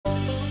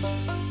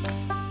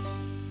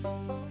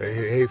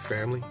Hey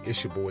family,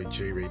 it's your boy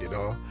J Rated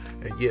R,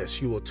 and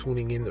yes, you are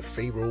tuning in to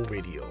Pharaoh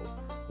Radio,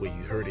 where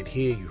you heard it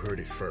here, you heard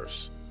it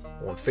first.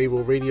 On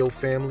Pharaoh Radio,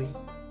 family,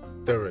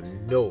 there are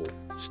no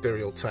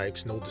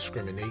stereotypes, no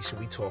discrimination.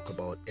 We talk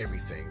about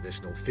everything.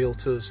 There's no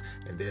filters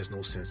and there's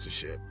no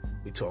censorship.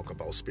 We talk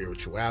about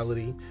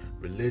spirituality,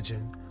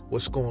 religion,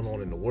 what's going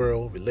on in the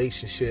world,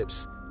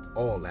 relationships,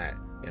 all that,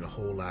 and a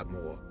whole lot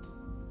more.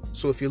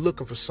 So if you're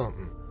looking for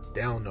something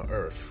down to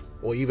earth,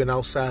 or even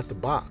outside the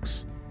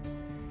box,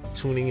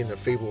 tuning in to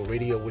Pharaoh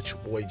Radio with your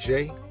boy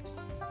Jay,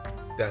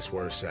 that's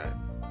where it's at.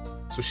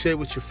 So share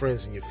with your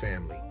friends and your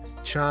family.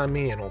 Chime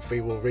in on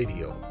Pharaoh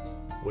Radio,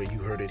 where you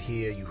heard it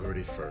here, you heard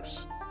it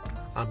first.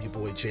 I'm your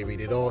boy J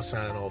Rated R,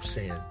 signing off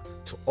saying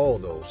to all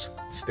those,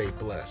 stay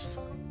blessed,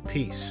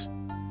 peace,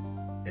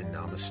 and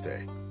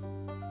namaste.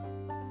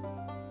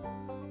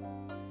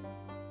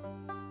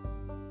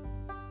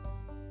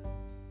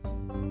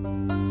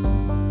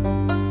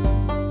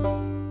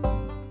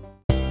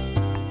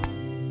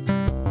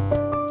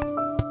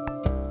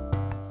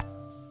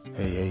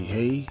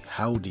 Hey,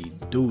 howdy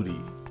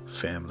doody,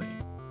 family.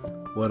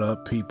 What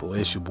up, people?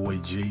 It's your boy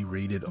J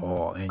Rated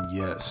R, and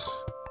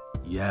yes,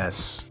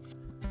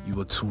 you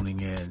are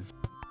tuning in,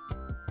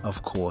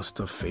 of course,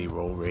 to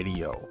Pharaoh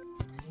Radio,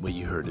 where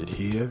you heard it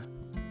here,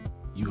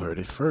 you heard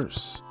it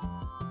first.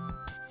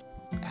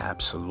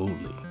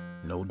 Absolutely,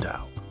 no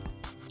doubt.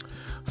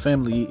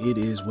 Family, it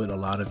is what a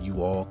lot of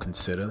you all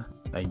consider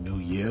a new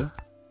year.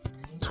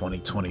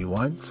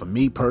 2021. For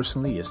me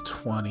personally, it's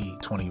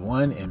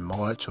 2021 in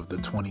March of the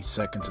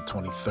 22nd to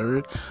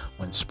 23rd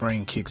when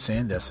spring kicks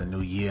in. That's a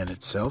new year in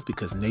itself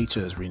because nature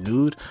is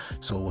renewed.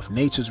 So if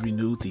nature's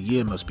renewed, the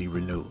year must be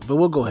renewed. But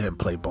we'll go ahead and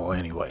play ball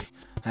anyway.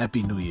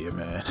 Happy New Year,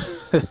 man.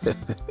 You know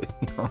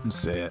what I'm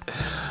saying?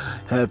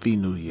 Happy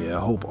New Year. I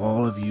hope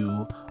all of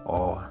you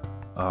are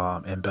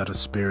in better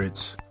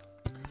spirits.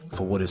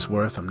 For what it's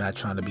worth, I'm not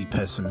trying to be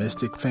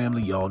pessimistic,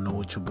 family. Y'all know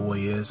what your boy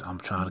is. I'm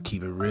trying to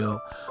keep it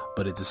real.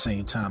 But at the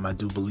same time, I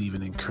do believe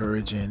in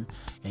encouraging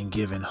and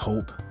giving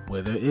hope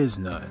where there is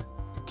none.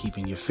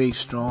 Keeping your faith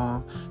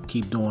strong.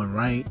 Keep doing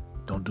right.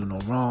 Don't do no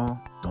wrong.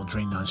 Don't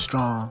drink none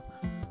strong.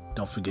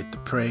 Don't forget to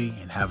pray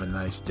and have a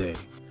nice day.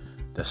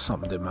 That's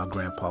something that my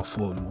grandpa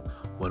Fulton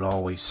would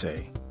always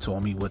say.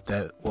 Told me what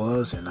that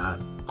was, and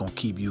I'm going to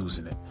keep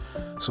using it.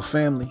 So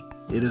family,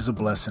 it is a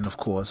blessing, of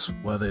course,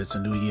 whether it's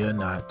a new year or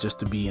not, just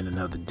to be in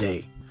another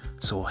day.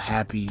 So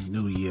happy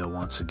New Year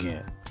once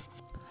again.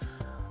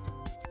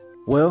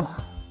 Well,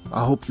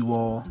 I hope you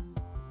all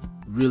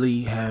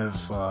really have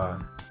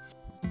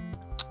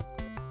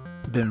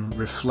been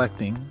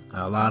reflecting.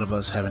 A lot of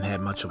us haven't had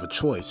much of a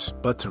choice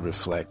but to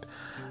reflect,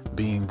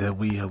 being that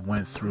we have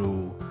went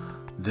through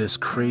this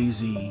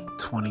crazy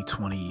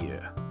 2020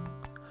 year.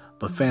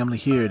 But family,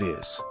 here it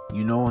is.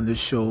 You know, on this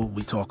show,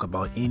 we talk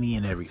about any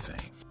and everything.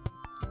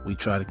 We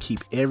try to keep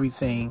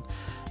everything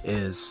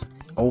as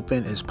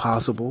open as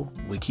possible.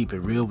 We keep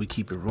it real. We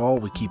keep it raw.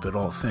 We keep it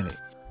authentic.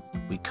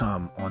 We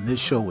come on this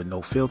show with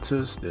no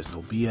filters. There's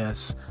no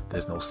BS.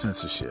 There's no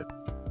censorship.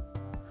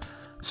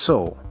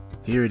 So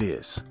here it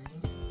is.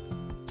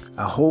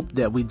 I hope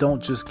that we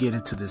don't just get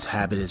into this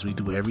habit as we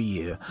do every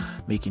year,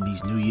 making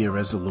these New Year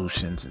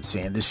resolutions and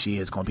saying this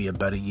year is going to be a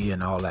better year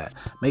and all that.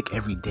 Make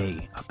every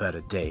day a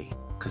better day,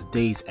 because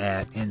days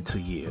add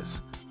into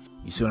years.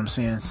 You see what I'm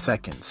saying?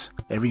 Seconds.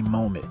 Every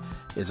moment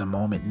is a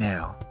moment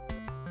now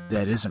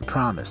that isn't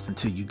promised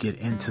until you get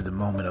into the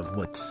moment of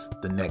what's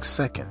the next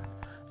second.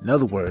 In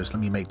other words,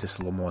 let me make this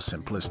a little more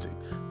simplistic.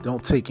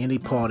 Don't take any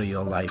part of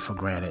your life for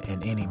granted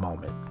in any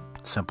moment.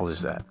 Simple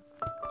as that.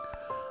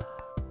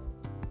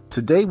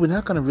 Today, we're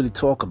not going to really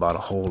talk about a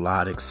whole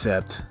lot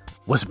except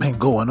what's been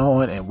going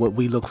on and what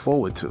we look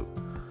forward to.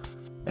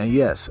 And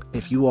yes,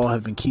 if you all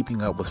have been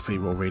keeping up with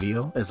Pharaoh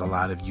Radio, as a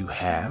lot of you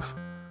have,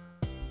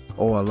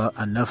 or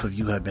enough of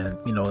you have been,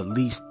 at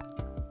least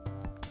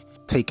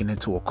taking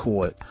into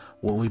accord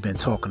what we've been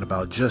talking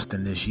about just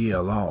in this year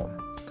alone,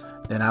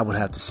 then I would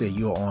have to say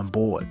you're on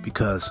board.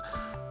 Because,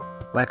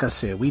 like I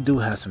said, we do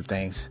have some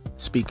things,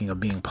 speaking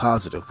of being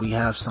positive, we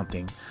have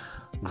something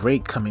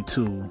great coming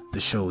to the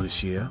show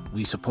this year.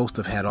 We supposed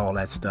to have had all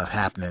that stuff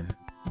happening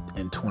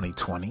in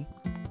 2020,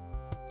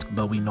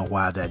 but we know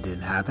why that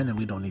didn't happen, and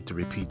we don't need to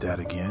repeat that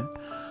again.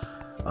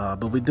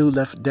 But we do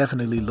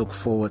definitely look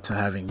forward to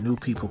having new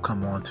people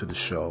come on to the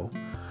show,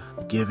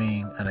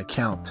 giving an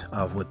account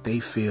of what they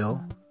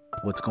feel,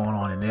 what's going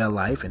on in their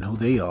life, and who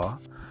they are.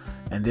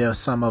 And there are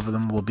some of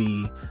them will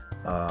be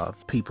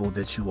people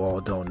that you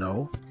all don't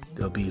know.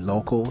 There'll be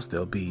locals.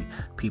 There'll be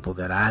people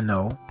that I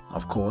know,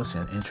 of course,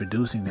 and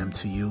introducing them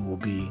to you will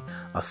be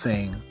a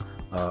thing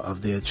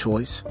of their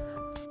choice.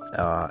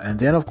 And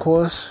then, of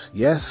course,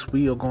 yes,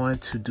 we are going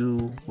to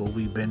do what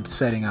we've been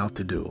setting out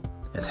to do,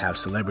 is have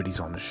celebrities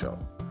on the show.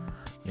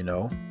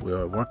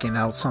 We're working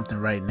out something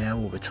right now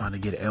where we're trying to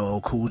get LL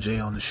Cool J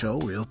on the show.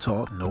 Real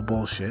talk, no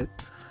bullshit.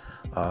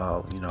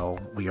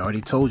 We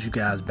already told you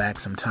guys back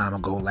some time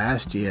ago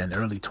last year in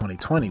early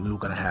 2020, we were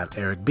going to have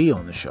Eric B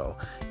on the show.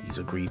 He's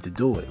agreed to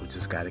do it. We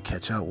just got to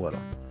catch up with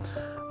him.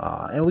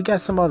 And we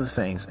got some other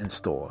things in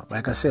store.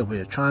 Like I said,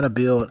 we're trying to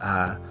build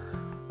our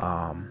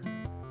name.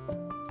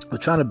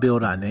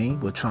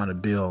 We're trying to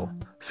build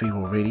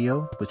Pharaoh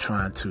Radio. We're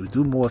trying to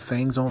do more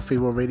things on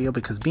Pharaoh Radio,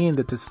 because being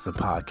that this is a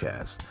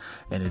podcast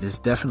and it is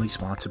definitely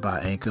sponsored by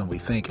Anchor, and we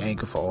thank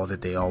Anchor for all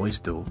that they always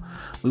do,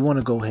 we want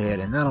to go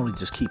ahead and not only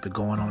just keep it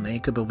going on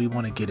Anchor, but we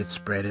want to get it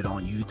spreaded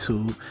on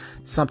YouTube,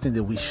 something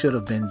that we should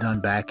have been done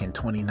back in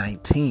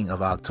 2019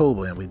 of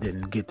October, and we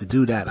didn't get to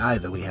do that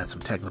either. We had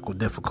some technical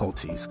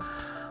difficulties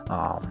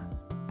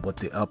with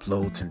the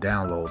uploads and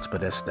downloads,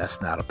 but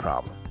that's not a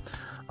problem.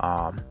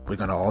 We're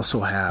going to also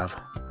have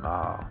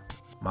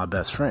my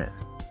best friend,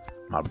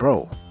 my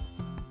bro,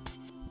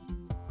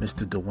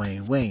 Mr.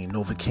 Dwayne Wayne,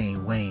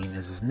 Novocaine Wayne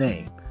is his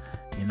name.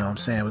 You know what I'm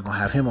saying? We're going to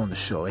have him on the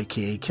show,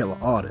 aka Killer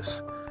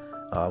Artist.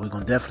 We're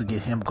going to definitely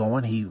get him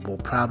going. He will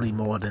probably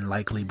more than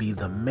likely be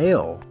the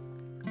male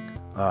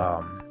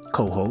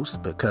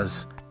co-host,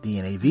 because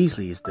DNA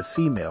Veasley is the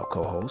female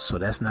co-host, so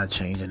that's not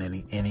changing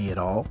any at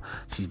all.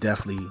 She's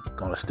definitely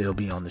going to still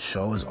be on the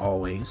show as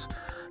always.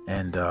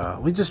 And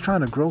we're just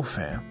trying to grow,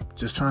 fam.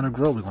 Just trying to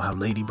grow. We're going to have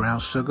Lady Brown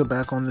Sugar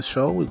back on the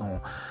show. We're going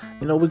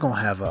to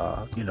have,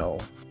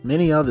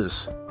 many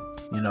others,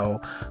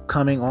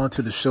 coming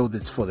onto the show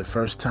that's for the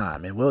first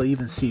time. And we'll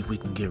even see if we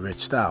can get Rich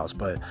Styles.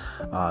 But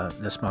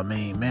that's my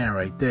main man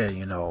right there.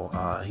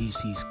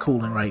 He's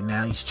cooling right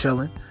now. He's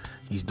chilling.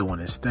 He's doing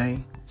his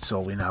thing.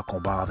 So we're not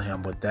going to bother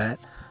him with that.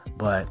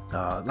 But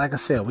like I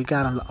said, we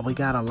got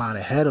a lot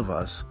ahead of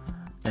us.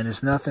 And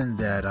it's nothing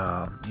that,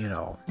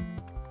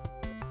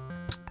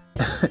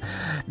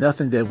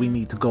 nothing that we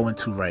need to go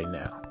into right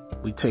now.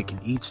 We're taking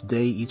each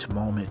day, each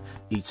moment,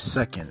 each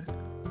second,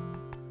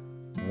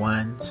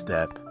 one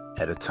step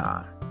at a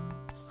time.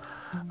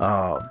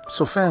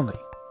 So family,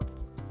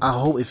 I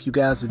hope if you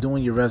guys are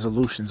doing your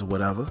resolutions or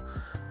whatever,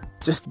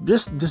 just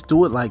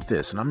do it like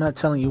this. And I'm not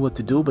telling you what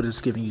to do, but it's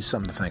giving you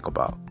something to think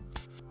about.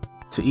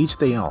 To each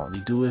their own. They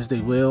do as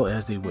they will,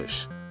 as they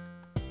wish.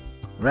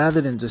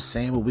 Rather than just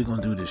saying what we're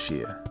going to do this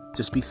year,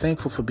 just be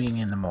thankful for being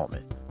in the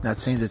moment. Not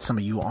saying that some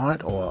of you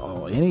aren't,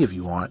 or any of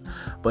you aren't,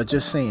 but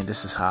just saying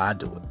this is how I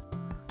do it.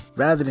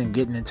 Rather than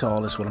getting into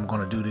all this, what I'm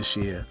going to do this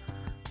year,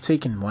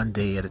 taking one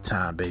day at a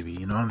time, baby.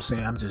 You know what I'm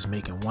saying? I'm just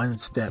making one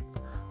step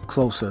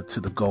closer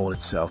to the goal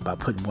itself by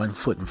putting one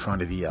foot in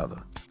front of the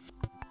other.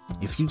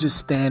 If you just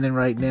standing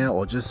right now,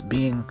 or just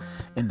being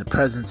in the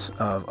presence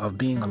of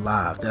being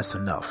alive, that's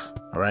enough,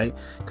 all right?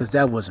 Because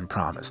that wasn't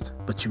promised,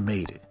 but you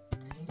made it.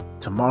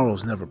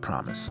 Tomorrow's never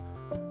promised.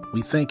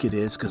 We think it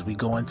is because we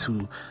go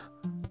into,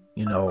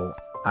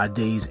 our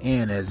day's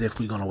end as if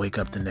we're going to wake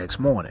up the next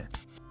morning.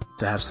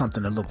 To have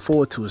something to look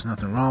forward to is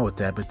nothing wrong with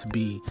that, but to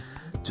be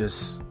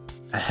just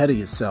ahead of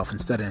yourself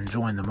instead of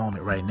enjoying the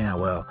moment right now,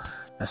 well,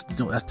 that's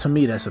to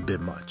me, that's a bit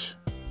much.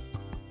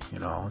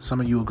 Some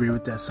of you agree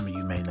with that, some of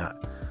you may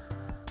not.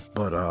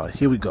 But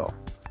here we go.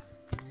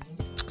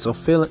 So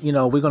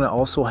we're going to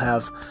also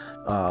have,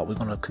 we're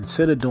going to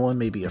consider doing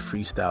maybe a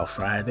Freestyle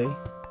Friday,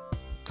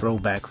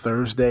 Throwback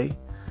Thursday.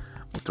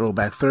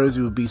 Throwback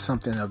Thursday would be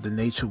something of the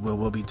nature where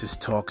we'll be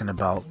just talking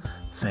about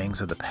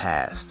things of the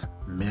past,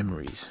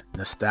 memories,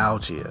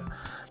 nostalgia,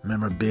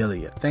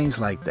 memorabilia, things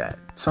like that.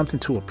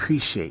 Something to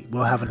appreciate.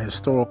 We'll have an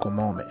historical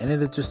moment. And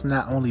it'll just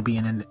not only be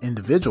an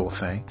individual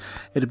thing,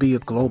 it'll be a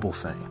global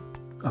thing,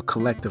 a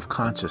collective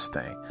conscious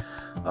thing,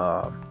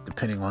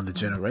 depending on the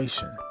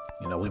generation.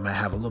 We might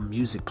have a little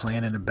music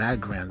playing in the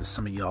background that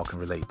some of y'all can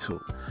relate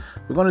to.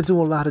 We're going to do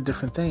a lot of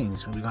different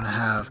things. We're going to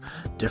have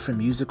different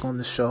music on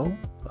the show.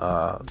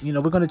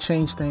 We're going to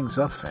change things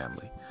up,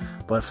 family.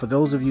 But for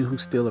those of you who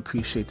still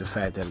appreciate the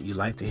fact that you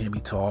like to hear me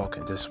talk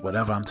and just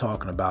whatever I'm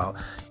talking about,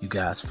 you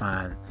guys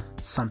find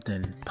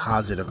something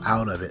positive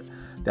out of it,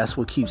 that's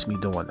what keeps me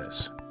doing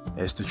this.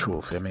 It's the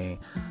truth.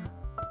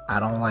 I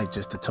don't like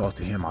just to talk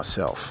to him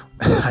myself.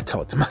 I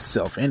talk to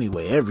myself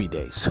anyway, every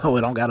day. So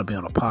it don't got to be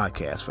on a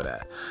podcast for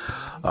that.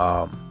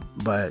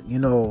 But,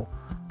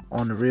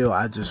 on the real,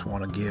 I just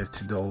want to give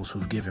to those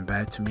who've given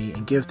back to me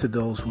and give to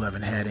those who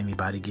haven't had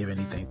anybody give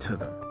anything to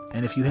them.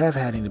 And if you have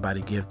had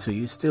anybody give to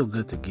you, it's still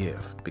good to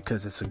give,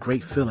 because it's a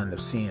great feeling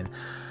of seeing,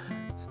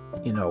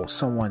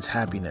 someone's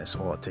happiness,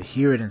 or to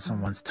hear it in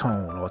someone's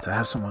tone, or to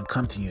have someone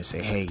come to you and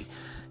say, hey,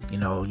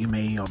 you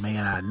may or may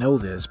not know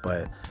this,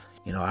 but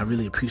I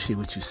really appreciate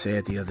what you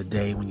said the other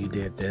day when you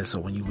did this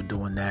or when you were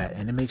doing that.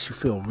 And it makes you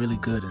feel really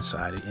good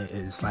inside.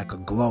 It's like a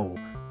glow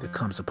that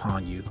comes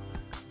upon you.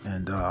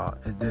 And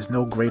there's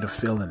no greater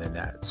feeling than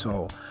that.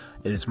 So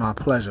it is my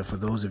pleasure for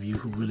those of you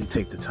who really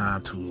take the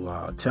time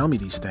to tell me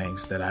these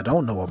things that I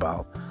don't know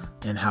about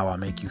and how I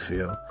make you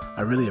feel.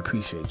 I really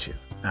appreciate you.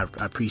 I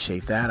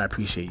appreciate that. I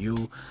appreciate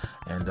you.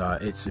 And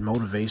it's a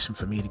motivation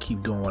for me to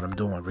keep doing what I'm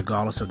doing,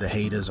 regardless of the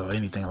haters or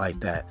anything like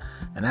that.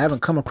 And I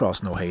haven't come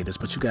across no haters,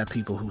 but you got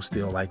people who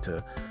still like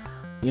to,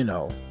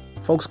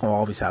 folks gonna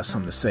always have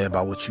something to say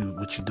about what you're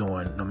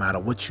doing, no matter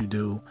what you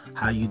do,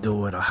 how you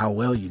do it, or how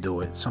well you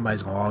do it.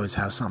 Somebody's gonna always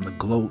have something to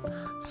gloat,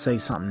 say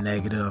something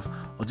negative,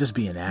 or just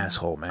be an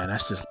asshole, man.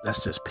 That's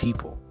just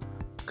people,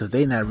 because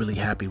they're not really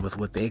happy with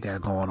what they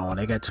got going on.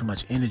 They got too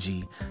much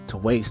energy to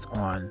waste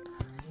on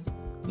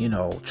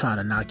trying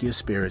to knock your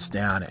spirits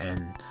down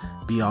and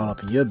be all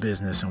up in your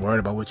business and worried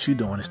about what you're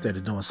doing instead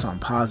of doing something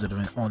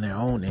positive on their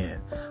own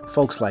end.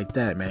 Folks like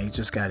that, man, you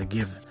just got to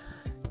give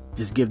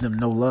them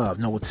no love,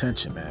 no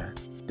attention, man.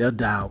 They'll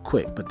die out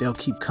quick, but they'll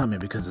keep coming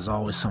because there's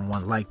always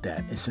someone like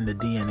that. It's in the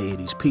DNA of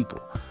these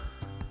people.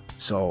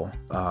 So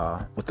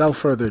without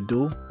further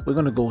ado, we're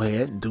going to go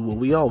ahead and do what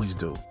we always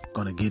do.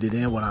 Going to get it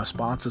in with our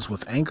sponsors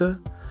with Anchor.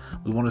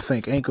 We want to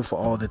thank Anchor for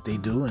all that they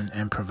do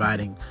and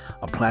providing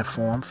a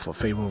platform for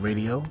Pharaoh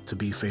Radio to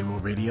be Pharaoh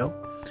Radio.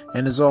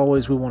 And as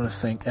always, we want to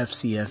thank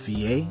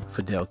FCFVA,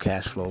 Fidel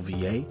Cashflow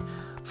VA.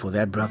 For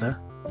that brother,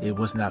 it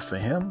was not for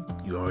him.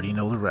 You already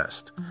know the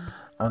rest.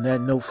 On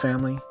that note,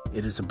 family,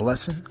 it is a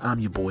blessing. I'm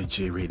your boy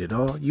J Rated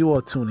R. You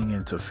are tuning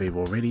into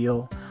Pharaoh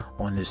Radio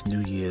on this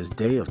New Year's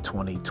Day of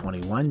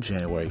 2021,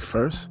 January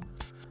 1st.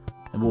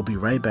 And we'll be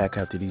right back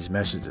after these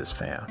messages,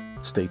 fam.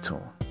 Stay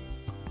tuned.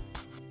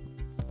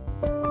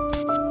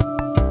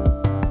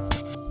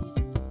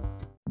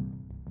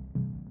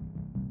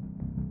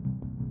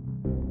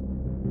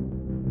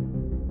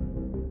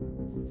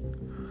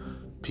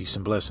 Peace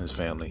and blessings,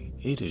 family.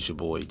 It is your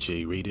boy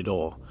J Rated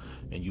R,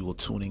 and you are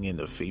tuning in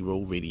to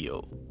Pharaoh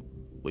Radio.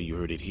 Where you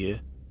heard it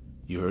here,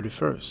 you heard it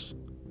first,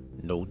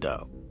 no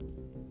doubt.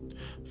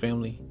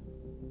 Family,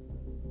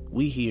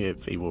 we here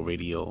at Pharaoh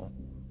Radio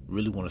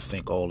really want to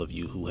thank all of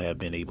you who have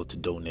been able to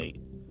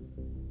donate,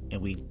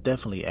 and we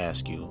definitely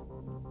ask you,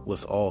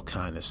 with all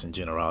kindness and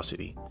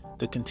generosity,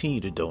 to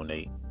continue to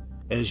donate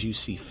as you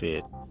see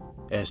fit,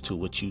 as to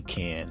what you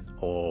can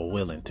or are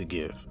willing to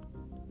give.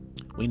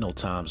 We know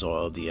times are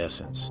of the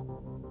essence.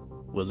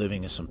 We're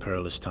living in some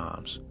perilous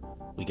times.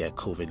 We got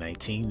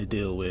COVID-19 to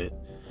deal with,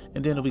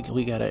 and then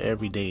we got our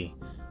everyday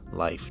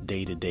life,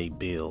 day-to-day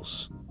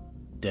bills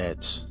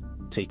that's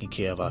taking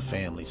care of our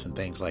families and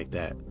things like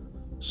that.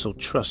 So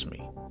trust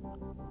me,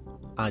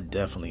 I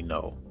definitely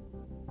know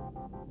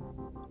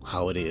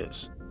how it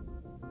is.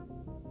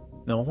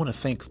 Now, I want to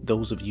thank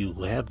those of you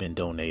who have been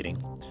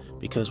donating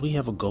because we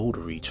have a goal to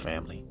reach,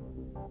 family.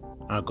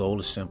 Our goal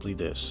is simply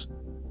this.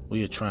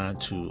 We are trying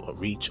to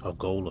reach a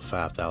goal of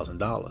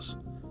 $5,000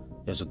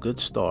 as a good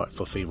start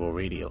for Pharaoh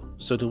Radio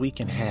so that we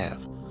can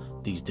have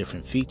these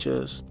different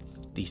features,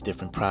 these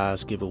different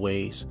prize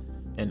giveaways,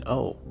 and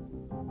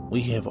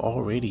we have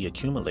already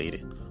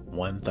accumulated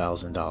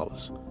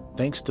 $1,000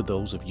 thanks to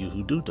those of you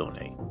who do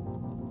donate.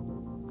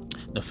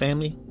 Now,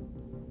 family,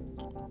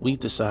 we've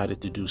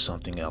decided to do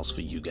something else for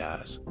you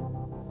guys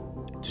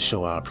to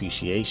show our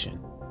appreciation,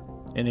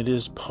 and it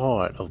is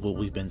part of what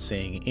we've been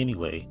saying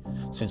anyway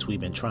since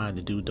we've been trying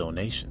to do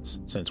donations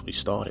since we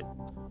started.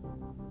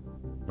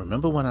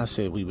 Remember when I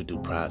said we would do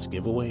prize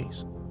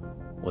giveaways?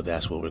 Well,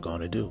 that's what we're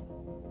going to do.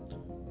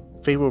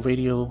 Pharaoh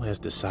Radio has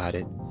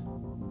decided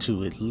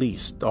to, at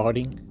least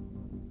starting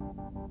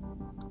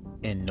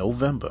in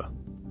November,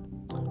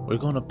 we're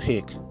going to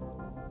pick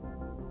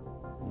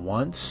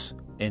once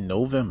in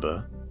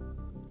November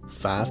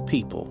 5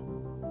 people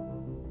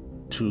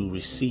to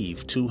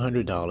receive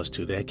 $200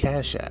 to their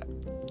Cash App.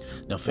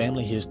 Now,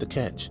 family, here's the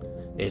catch.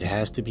 It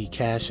has to be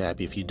Cash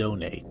App if you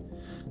donate,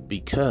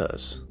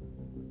 because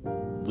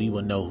we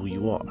will know who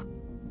you are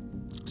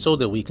so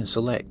that we can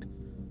select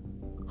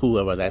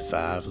whoever that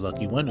 5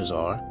 lucky winners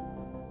are,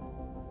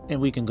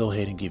 and we can go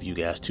ahead and give you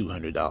guys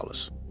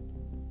 $200.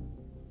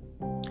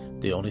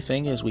 The only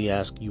thing is we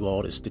ask you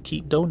all is to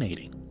keep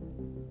donating.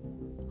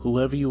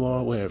 Whoever you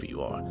are, wherever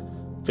you are,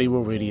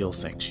 Pharaoh Radio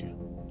thanks you.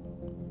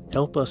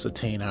 Help us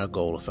attain our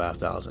goal of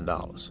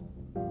 $5,000.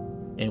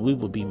 And we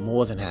will be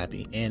more than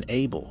happy and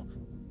able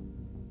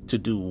to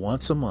do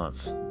once a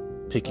month,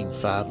 picking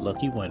 5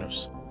 lucky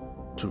winners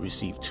to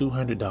receive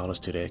 $200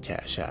 to their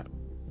Cash App.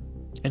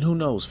 And who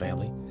knows,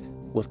 family,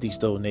 with these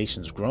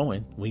donations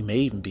growing, we may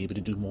even be able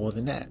to do more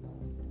than that.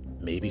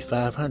 Maybe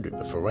 500,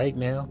 but for right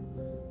now,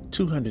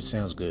 200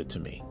 sounds good to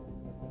me.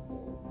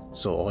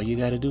 So all you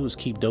got to do is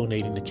keep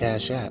donating to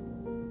Cash App.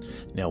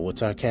 Now,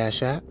 what's our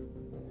Cash App?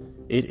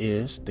 It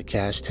is, the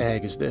cash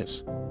tag is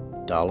this,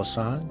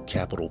 $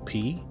 capital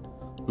P,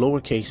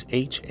 lowercase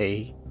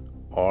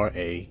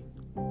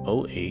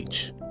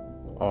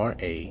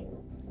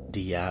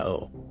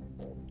HARAOHRADIO.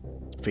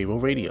 Pharaoh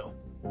Radio.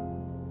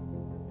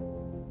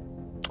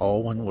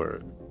 All one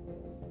word.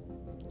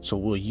 So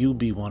will you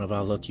be one of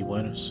our lucky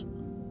winners?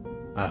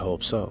 I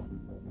hope so.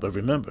 But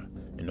remember,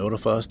 in order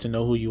for us to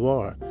know who you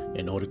are,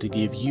 in order to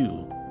give you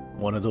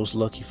one of those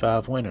lucky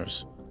 5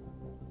 winners,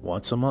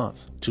 once a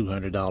month,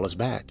 $200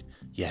 back,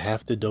 you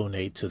have to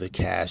donate to the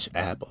Cash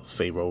App of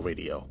Pharaoh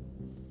Radio.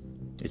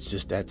 It's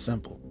just that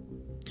simple.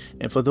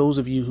 And for those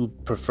of you who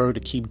prefer to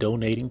keep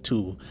donating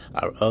to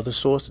our other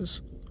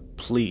sources,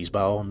 please,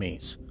 by all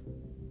means,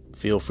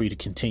 feel free to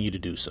continue to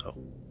do so.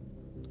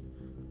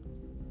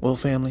 Well,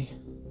 family,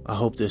 I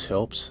hope this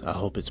helps. I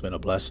hope it's been a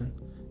blessing,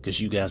 because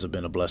you guys have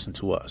been a blessing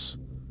to us.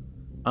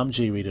 I'm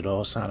J Rated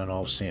R, signing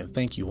off, saying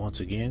thank you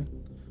once again.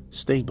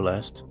 Stay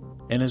blessed,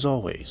 and as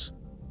always,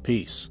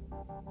 peace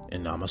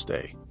and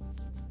namaste.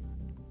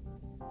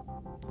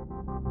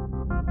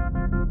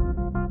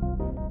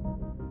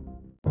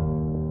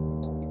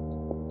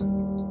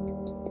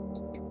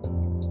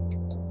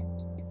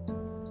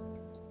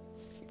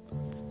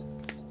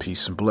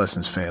 Peace and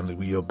blessings, family.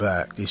 We are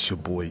back. It's your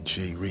boy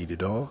J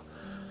Rated R.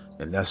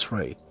 And that's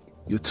right.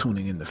 You're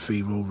tuning in to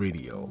Pharaoh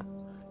Radio.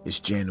 It's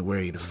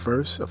January the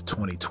 1st of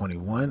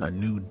 2021. A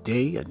new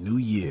day, a new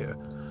year.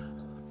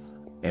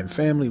 And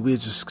family, we're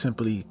just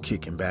simply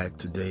kicking back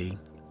today.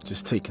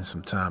 Just taking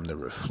some time to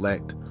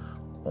reflect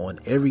on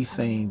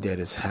everything that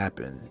has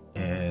happened.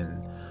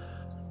 And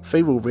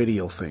Pharaoh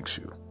Radio thanks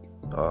you.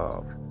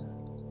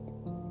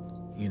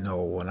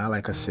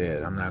 Like I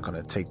said, I'm not going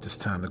to take this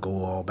time to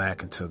go all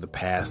back into the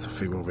past of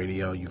Pharaoh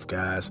Radio. You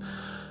guys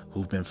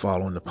who've been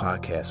following the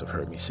podcast have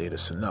heard me say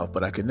this enough,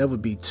 but I can never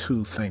be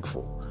too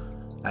thankful.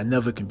 I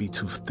never can be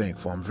too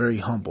thankful. I'm very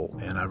humble,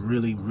 and I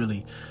really,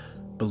 really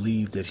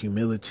believe that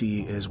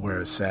humility is where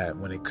it's at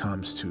when it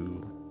comes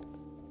to,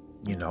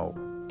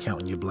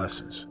 counting your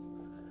blessings.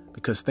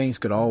 Because things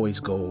could always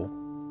go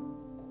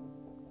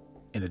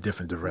in a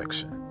different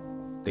direction.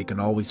 They can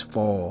always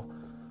fall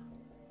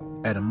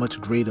at a much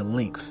greater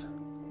length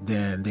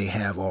than they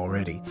have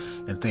already,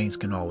 and things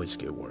can always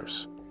get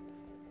worse.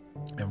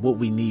 And what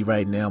we need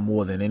right now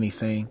more than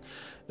anything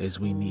is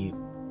we need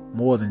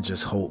more than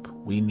just hope.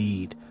 We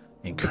need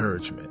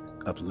encouragement,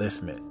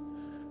 upliftment.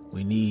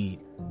 We need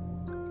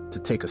to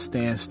take a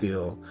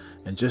standstill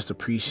and just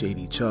appreciate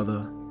each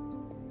other,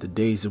 the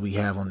days that we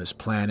have on this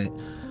planet,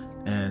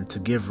 and to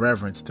give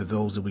reverence to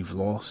those that we've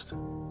lost,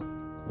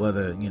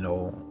 whether,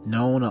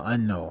 known or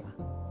unknown.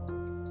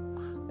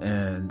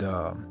 And,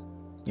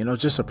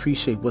 just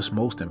appreciate what's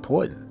most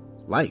important,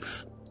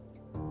 life.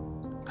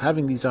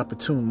 Having these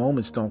opportune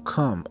moments don't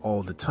come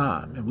all the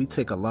time, and we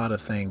take a lot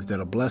of things that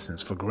are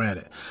blessings for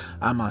granted.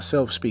 I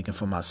myself, speaking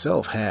for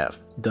myself, have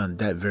done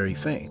that very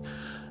thing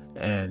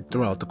and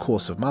throughout the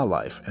course of my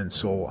life. And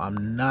so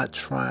I'm not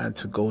trying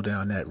to go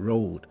down that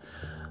road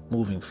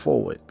moving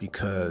forward,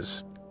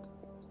 because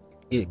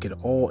it could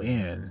all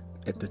end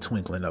at the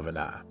twinkling of an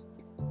eye.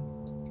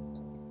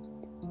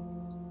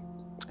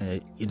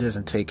 And it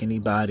doesn't take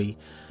anybody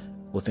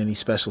with any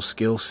special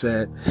skill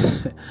set,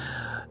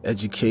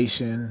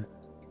 education,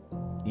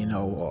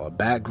 or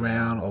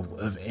background of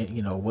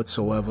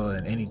whatsoever,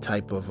 and any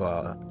type of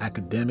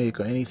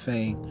academic or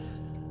anything,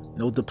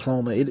 no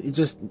diploma.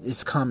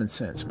 It's common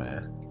sense,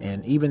 man.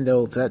 And even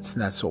though that's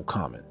not so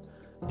common,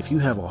 if you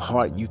have a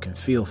heart and you can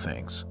feel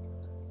things,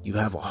 you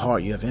have a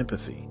heart, you have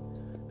empathy,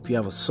 if you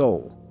have a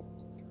soul,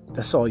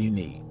 that's all you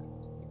need.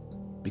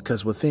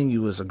 Because within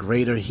you is a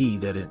greater he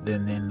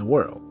than in the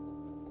world.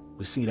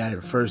 We see that in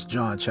 1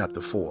 John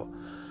chapter 4.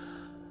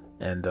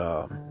 And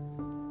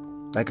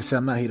like I said,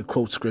 I'm not here to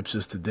quote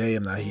scriptures today.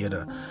 I'm not here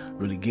to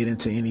really get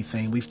into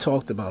anything. We've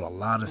talked about a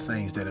lot of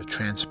things that have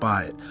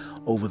transpired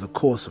over the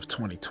course of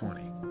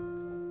 2020.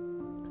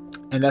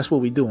 And that's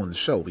what we do on the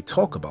show. We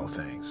talk about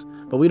things,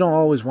 but we don't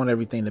always want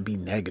everything to be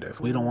negative.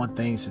 We don't want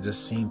things to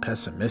just seem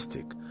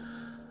pessimistic.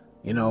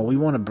 We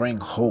want to bring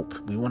hope.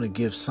 We want to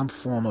give some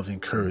form of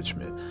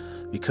encouragement,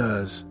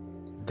 because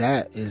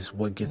that is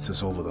what gets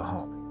us over the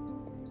hump.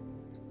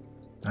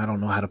 I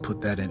don't know how to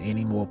put that in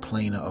any more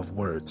plainer of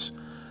words,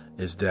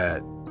 is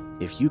that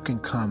if you can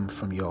come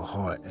from your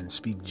heart and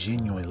speak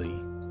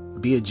genuinely,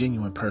 be a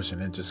genuine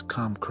person, and just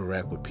come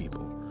correct with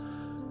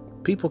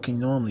people can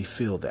normally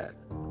feel that.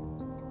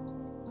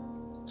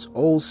 It's an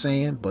old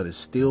saying, but it's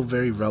still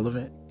very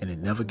relevant, and it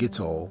never gets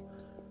old.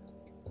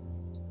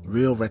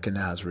 Real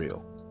recognize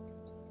real.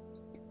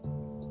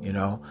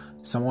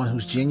 Someone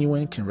who's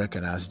genuine can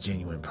recognize a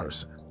genuine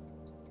person.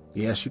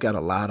 Yes, you got a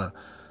lot of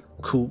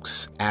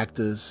kooks,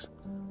 actors,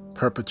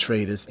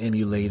 perpetrators,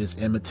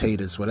 emulators,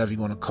 imitators, whatever you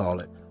want to call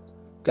it.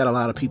 Got a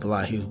lot of people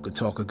out here who can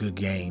talk a good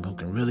game, who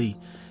can really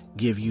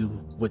give you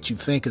what you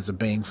think is a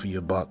bang for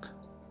your buck.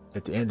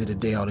 At the end of the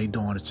day, all they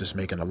doing is just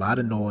making a lot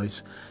of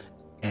noise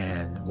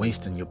and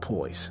wasting your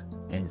poise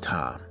and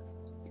time.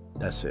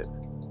 That's it.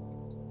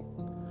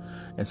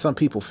 And some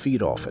people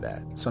feed off of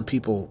that. Some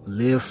people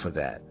live for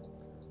that.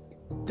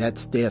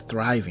 That's their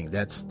thriving.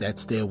 That's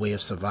their way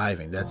of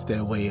surviving. That's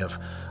their way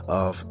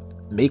of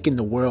making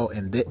the world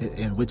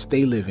in which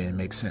they live in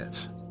make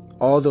sense.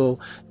 Although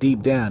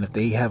deep down, if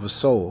they have a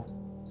soul,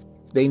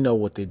 they know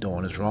what they're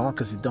doing is wrong,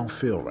 because it don't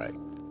feel right.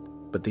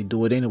 But they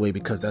do it anyway,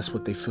 because that's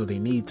what they feel they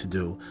need to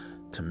do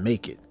to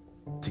make it,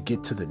 to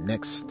get to the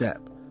next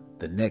step,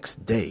 the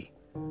next day,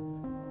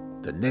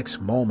 the next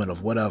moment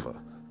of whatever.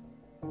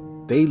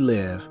 They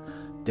live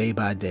day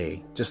by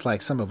day, just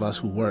like some of us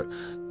who work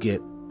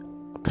get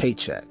a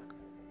paycheck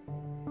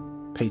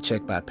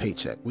by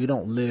paycheck. We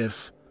don't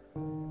live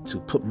to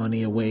put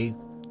money away,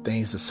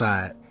 things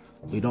aside.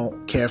 We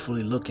don't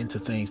carefully look into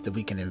things that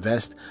we can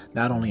invest,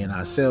 not only in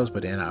ourselves,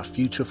 but in our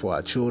future, for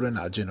our children,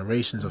 our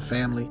generations of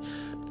family.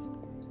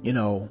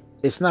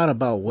 It's not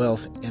about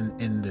wealth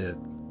in the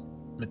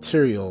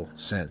material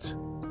sense,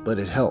 but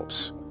it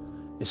helps.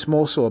 It's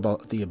more so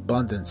about the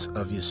abundance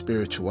of your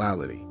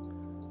spirituality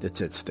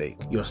that's at stake,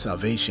 your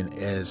salvation,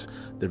 as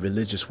the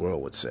religious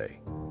world would say.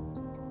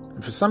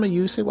 And for some of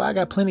you say, well, I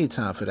got plenty of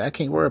time for that. I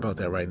can't worry about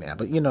that right now.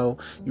 But, you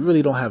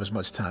really don't have as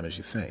much time as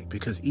you think,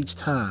 because each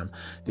time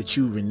that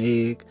you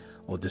renege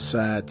or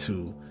decide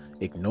to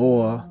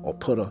ignore or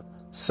put a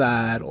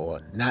side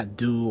or not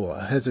do or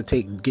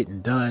hesitate in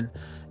getting done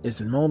is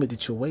the moment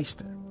that you're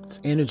wasting. It's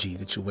energy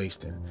that you're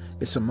wasting.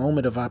 It's a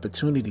moment of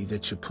opportunity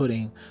that you're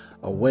putting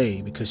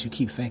away because you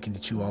keep thinking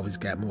that you always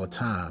got more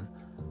time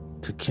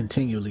to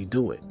continually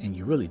do it, and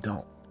you really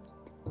don't.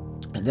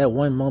 And that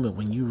one moment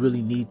when you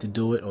really need to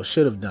do it or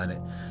should have done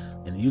it,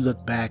 and you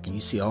look back and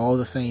you see all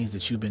the things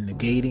that you've been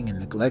negating and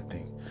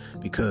neglecting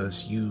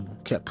because you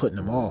kept putting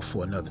them off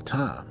for another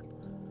time,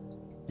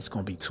 it's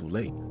going to be too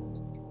late.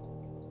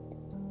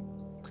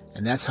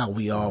 And that's how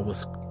we are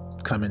with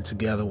coming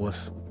together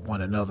with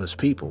one another's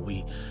people.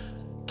 We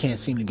can't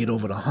seem to get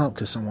over the hump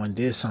because someone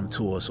did something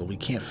to us, or we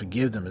can't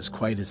forgive them as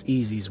quite as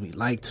easy as we'd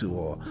like to,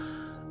 or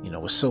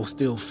we're so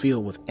still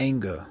filled with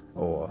anger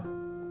or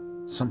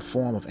some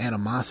form of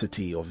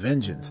animosity or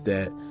vengeance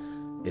that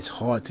it's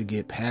hard to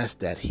get past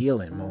that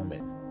healing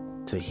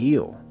moment, to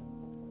heal,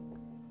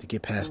 to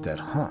get past that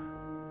hump.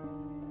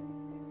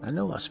 I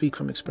know I speak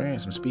from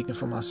experience. I'm speaking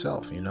for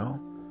myself,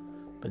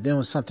 But then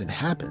when something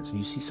happens and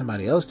you see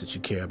somebody else that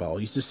you care about, or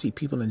you just see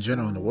people in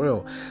general in the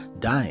world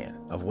dying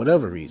of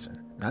whatever reason,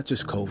 not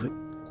just COVID,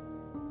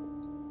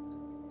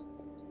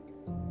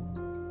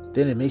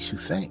 then it makes you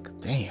think,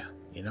 damn,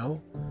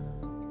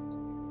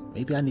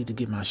 maybe I need to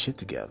get my shit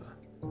together.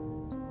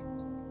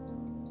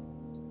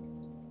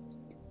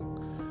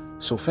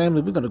 So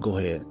family, we're going to go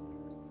ahead,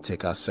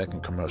 take our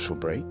second commercial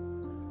break.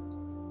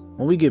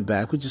 When we get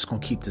back, we're just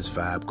going to keep this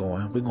vibe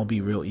going. We're going to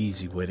be real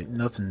easy with it.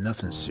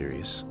 Nothing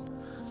serious.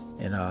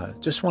 And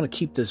just want to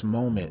keep this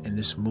moment and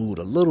this mood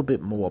a little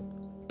bit more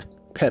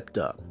pepped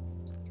up.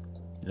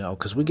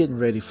 Because we're getting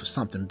ready for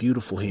something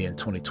beautiful here in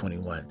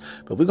 2021.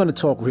 But we're going to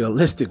talk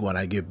realistic when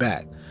I get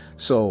back.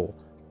 So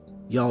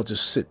y'all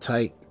just sit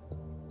tight.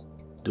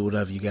 Do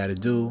whatever you got to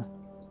do.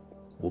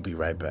 We'll be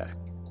right back.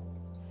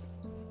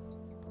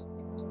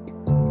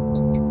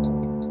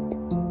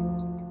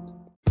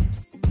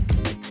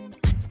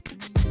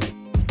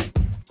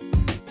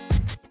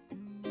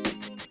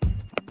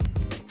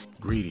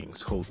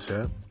 Greetings,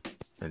 Hotep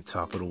and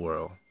top of the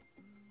world.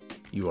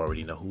 You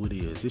already know who it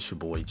is. It's your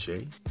boy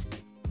Jay.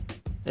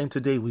 And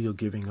today we are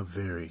giving a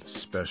very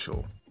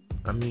special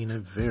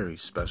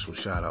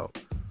shout out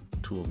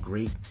to a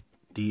great,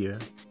 dear,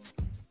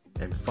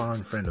 and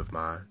fond friend of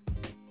mine,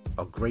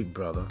 a great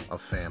brother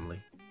of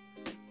family,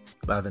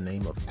 by the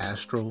name of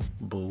Astro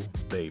Boo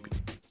Baby,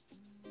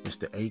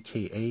 Mr.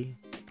 AKA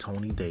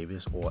Tony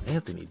Davis or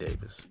Anthony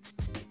Davis.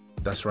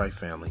 That's right,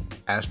 family,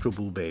 Astro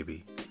Boo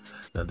Baby.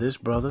 Now, this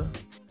brother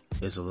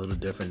is a little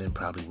different than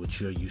probably what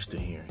you're used to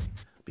hearing,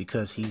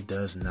 because he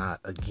does not,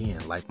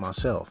 again, like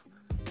myself,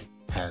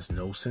 has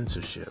no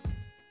censorship.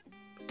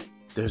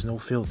 There's no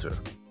filter.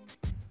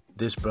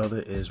 This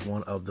brother is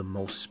one of the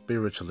most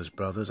spiritualist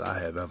brothers I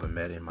have ever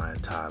met in my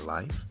entire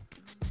life.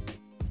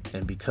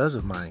 And because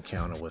of my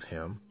encounter with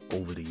him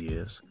over the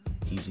years,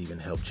 he's even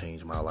helped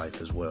change my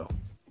life as well.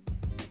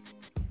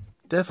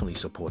 Definitely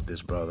support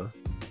this brother.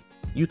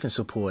 You can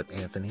support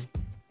Anthony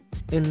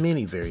in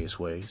many various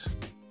ways,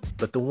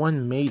 but the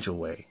one major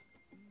way,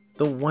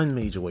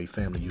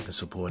 family, you can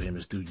support him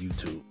is through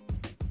YouTube,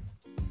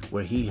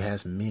 where he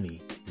has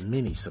many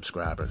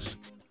subscribers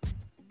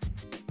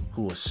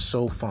who are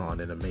so fond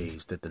and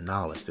amazed at the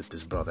knowledge that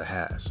this brother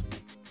has.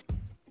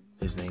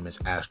 His name is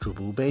Astro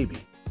Boo Baby.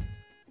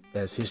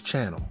 As his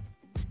channel,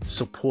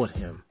 support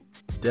him.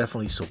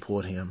 Definitely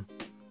support him.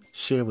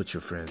 Share with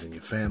your friends and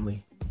your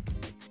family.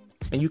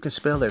 And you can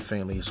spell that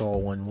family, it's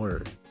all one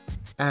word.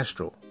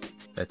 Astro.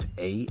 That's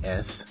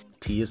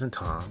A-S-T as in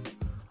Tom,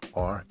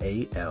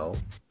 R-A-L,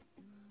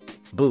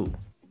 Boo,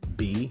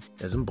 B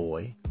as in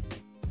boy,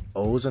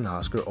 O as in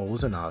Oscar, O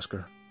as in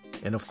Oscar,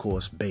 and of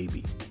course,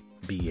 Baby,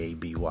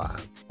 B-A-B-Y.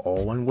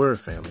 All one word,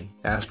 family,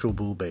 Astro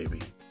Boo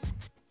Baby.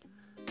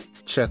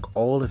 Check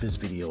all of his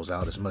videos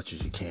out as much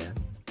as you can.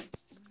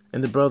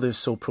 And the brother is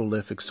so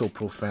prolific, so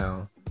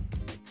profound,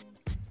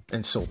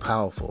 and so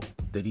powerful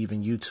that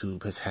even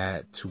YouTube has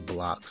had to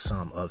block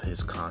some of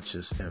his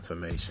conscious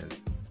information,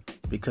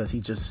 because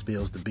he just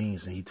spills the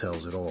beans and he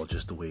tells it all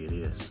just the way it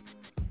is.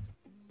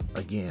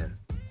 Again,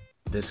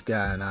 this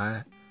guy and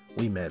I,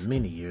 we met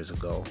many years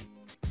ago,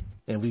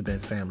 and we've been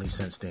family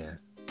since then.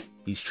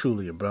 He's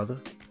truly a brother,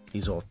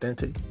 he's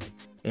authentic,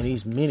 and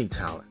he's many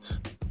talents.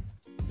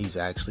 He's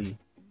actually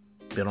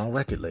been on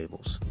record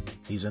labels.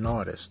 He's an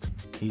artist,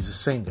 he's a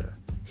singer,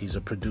 he's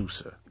a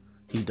producer.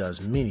 He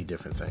does many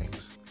different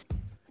things.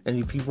 And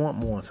if you want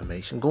more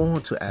information, go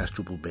on to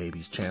Astro Boo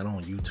Baby's channel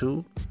on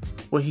YouTube,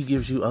 where he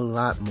gives you a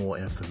lot more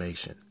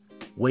information,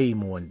 way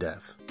more in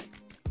depth.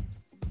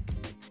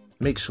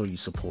 Make sure you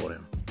support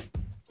him.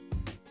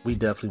 We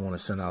definitely want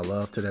to send our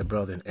love to that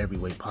brother in every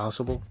way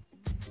possible.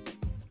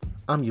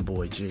 I'm your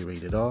boy J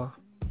Rated R.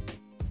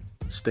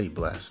 Stay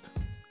blessed.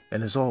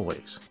 And as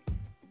always,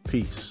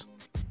 peace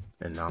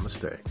and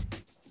namaste.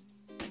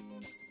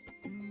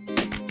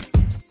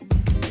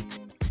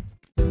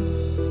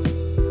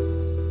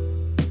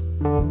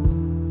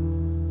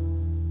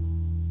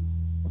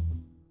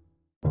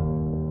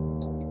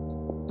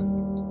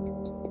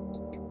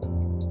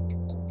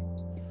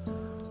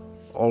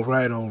 All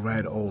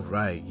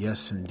right.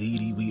 Yes,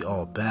 indeedy, we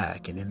are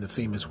back. And in the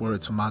famous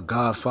words of my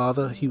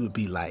godfather, he would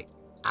be like,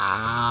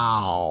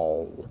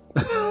 ow.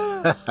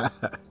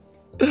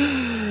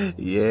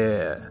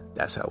 Yeah,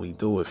 that's how we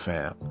do it,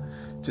 fam.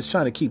 Just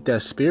trying to keep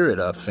that spirit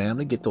up,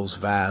 family. Get those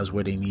vibes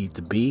where they need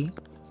to be,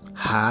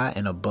 high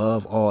and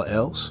above all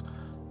else.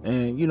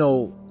 And,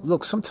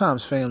 look,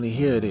 sometimes, family,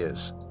 here it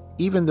is.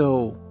 Even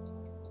though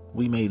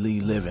we may be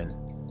living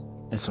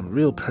in some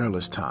real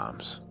perilous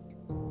times,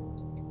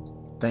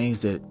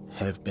 things that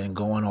have been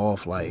going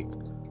off like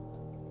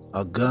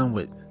a gun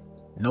with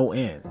no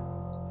end,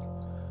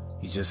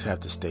 you just have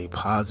to stay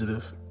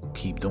positive,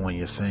 keep doing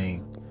your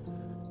thing,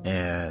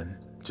 and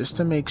just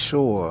to make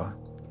sure,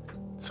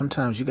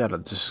 sometimes you gotta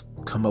just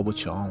come up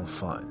with your own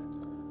fun,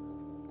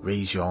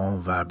 raise your own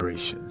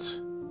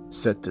vibrations,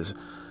 set the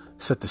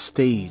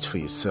stage for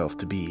yourself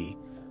to be,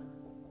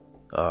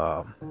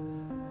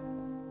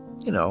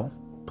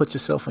 put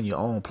yourself on your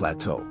own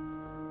plateau.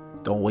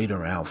 Don't wait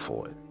around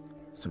for it.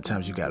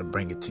 Sometimes you got to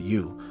bring it to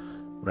you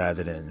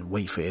rather than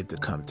wait for it to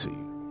come to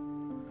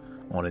you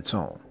on its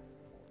own.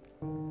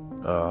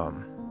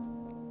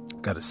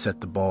 Got to set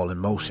the ball in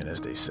motion,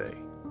 as they say.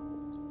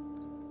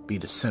 Be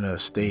the center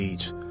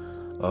stage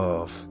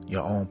of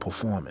your own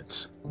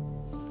performance.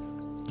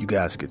 You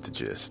guys get the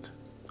gist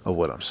of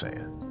what I'm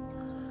saying.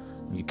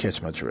 You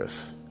catch my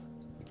drift.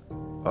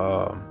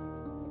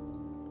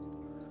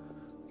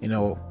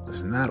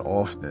 It's not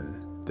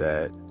often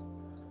that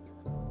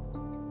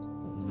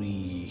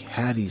we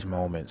had these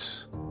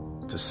moments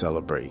to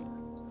celebrate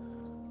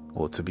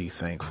or to be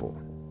thankful.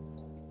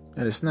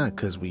 And it's not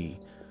because we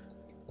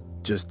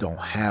just don't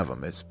have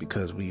them. It's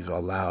because we've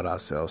allowed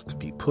ourselves to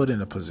be put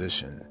in a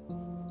position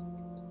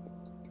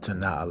to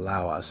not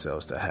allow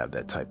ourselves to have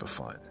that type of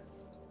fun.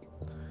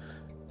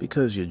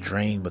 Because you're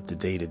drained with the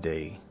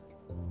day-to-day,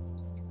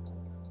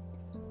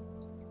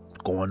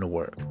 going to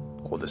work,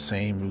 or the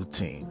same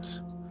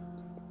routines.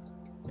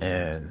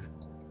 And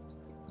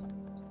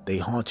they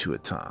haunt you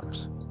at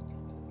times.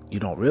 You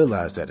don't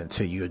realize that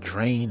until you're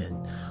drained,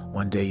 and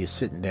one day you're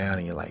sitting down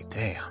and you're like,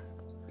 damn,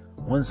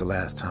 when's the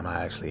last time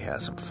I actually had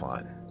some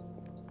fun?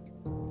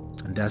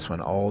 And that's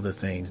when all the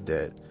things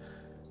that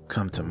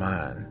come to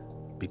mind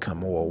become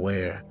more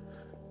aware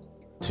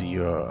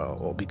to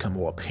or become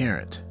more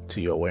apparent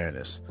to your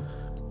awareness,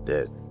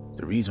 that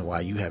the reason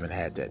why you haven't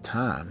had that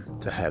time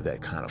to have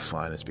that kind of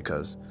fun is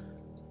because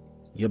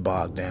you're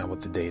bogged down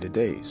with the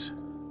day-to-days,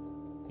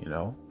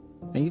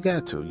 and you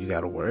got to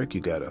work, you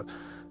got to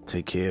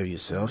take care of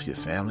yourself, your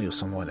family, or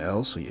someone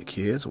else, or your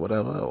kids, or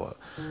whatever, or,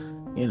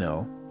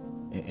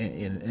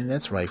 and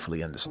that's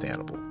rightfully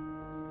understandable.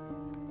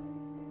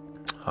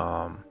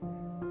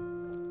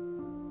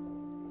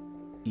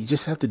 You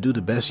just have to do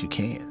the best you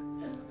can.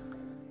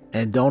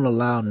 And don't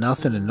allow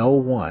nothing and no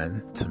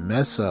one to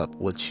mess up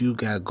what you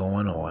got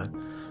going on,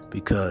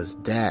 because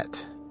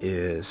that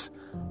is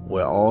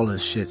where all the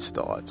shit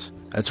starts.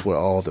 That's where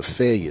all the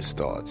failure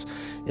starts,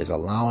 is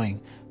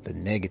allowing the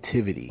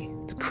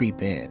negativity to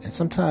creep in. And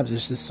sometimes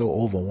it's just so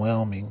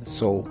overwhelming,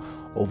 so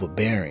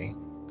overbearing,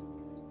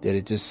 that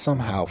it just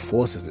somehow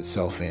forces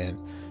itself in.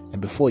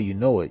 And before you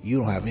know it, you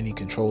don't have any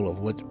control of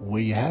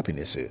where your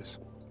happiness is.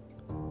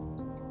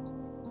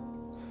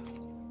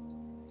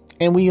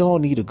 And we all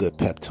need a good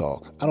pep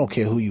talk. I don't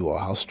care who you are,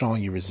 how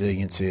strong your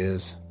resilience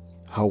is,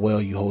 how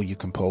well you hold your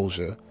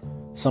composure.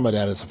 Some of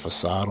that is a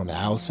facade on the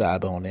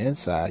outside, but on the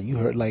inside, you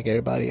hurt like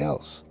everybody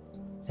else.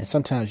 And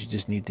sometimes you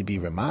just need to be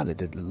reminded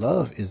that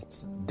love is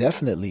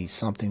definitely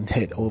something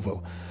that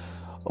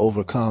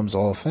overcomes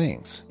all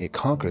things. It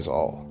conquers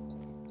all.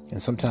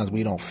 And sometimes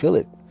we don't feel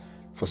it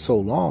for so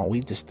long. We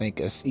just think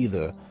it's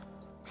either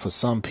for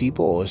some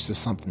people or it's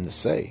just something to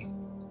say.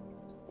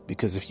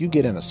 Because if you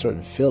get in a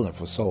certain feeling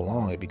for so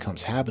long, it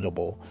becomes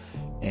habitable,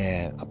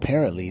 and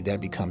apparently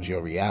that becomes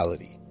your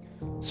reality.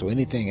 So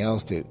anything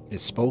else that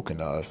is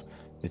spoken of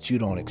that you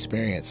don't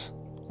experience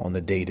on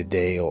the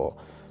day-to-day, or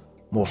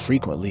more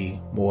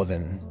frequently, more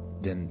than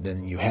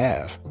you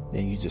have,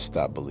 then you just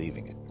stop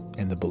believing it.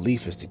 And the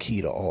belief is the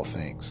key to all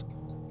things.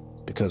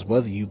 Because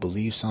whether you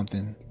believe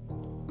something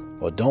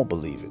or don't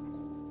believe it,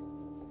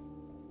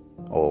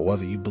 or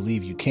whether you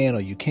believe you can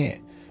or you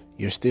can't,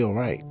 you're still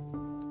right.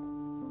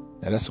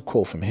 Now, that's a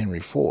quote from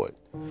Henry Ford.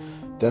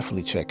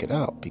 Definitely check it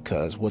out,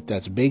 because what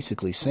that's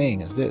basically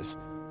saying is this: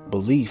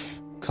 belief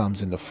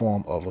comes in the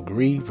form of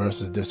agree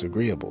versus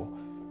disagreeable.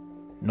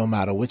 No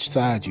matter which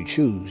side you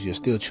choose, you're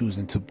still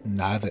choosing to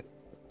neither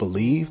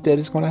believe that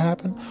it's going to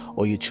happen,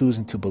 or you're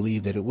choosing to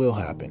believe that it will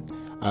happen.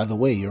 Either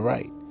way, you're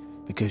right,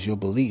 because your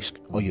beliefs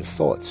are your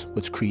thoughts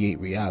which create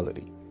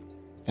reality.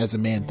 As a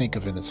man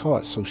thinketh in his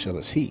heart, so shall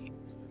is he.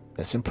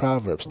 That's in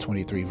Proverbs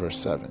 23 verse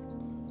 7.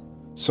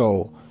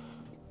 So,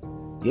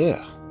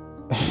 yeah,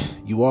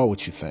 you are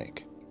what you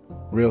think.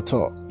 Real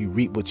talk. You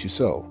reap what you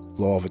sow.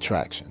 Law of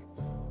attraction.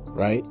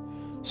 Right?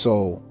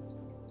 So,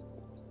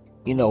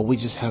 we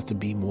just have to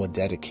be more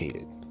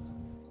dedicated,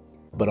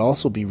 but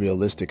also be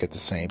realistic at the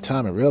same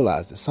time, and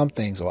realize that some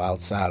things are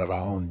outside of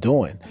our own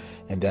doing,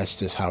 and that's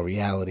just how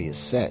reality is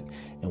set,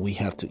 and we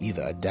have to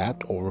either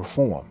adapt or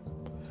reform.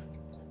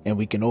 And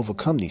we can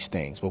overcome these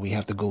things, but we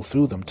have to go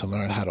through them to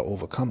learn how to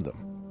overcome them.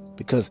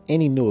 Because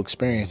any new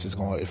experience is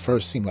going to at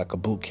first seem like a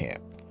boot camp,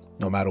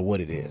 no matter what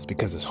it is,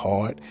 because it's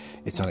hard,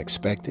 it's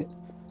unexpected,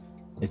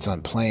 it's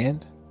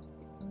unplanned,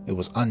 it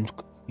was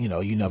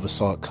you never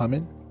saw it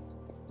coming,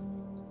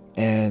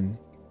 and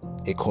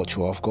it caught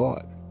you off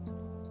guard.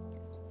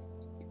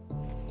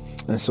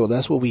 And so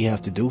that's what we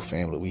have to do,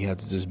 family. We have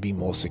to just be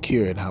more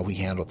secure in how we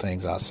handle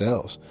things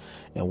ourselves,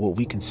 and what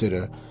we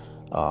consider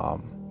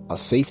a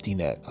safety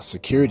net, a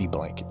security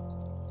blanket.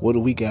 What do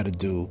we got to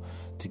do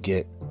to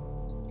get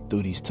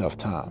through these tough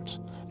times?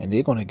 And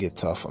they're going to get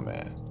tougher,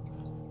 man.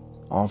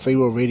 On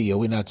Pharaoh Radio,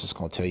 we're not just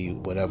going to tell you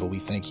whatever we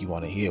think you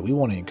want to hear. We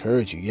want to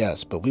encourage you,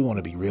 yes, but we want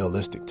to be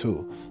realistic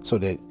too, so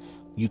that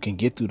you can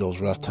get through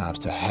those rough times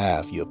to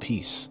have your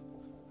peace.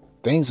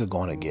 Things are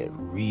going to get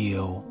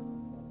real.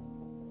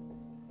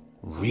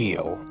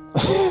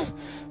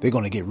 They're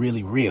going to get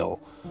really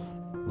real,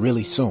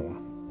 really soon.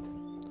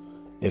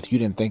 If you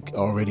didn't think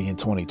already in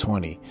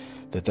 2020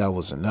 that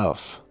was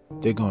enough,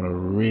 they're going to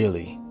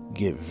really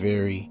get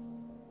very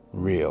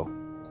real.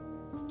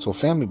 So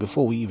family,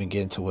 before we even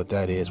get into what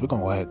that is, we're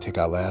going to go ahead and take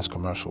our last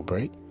commercial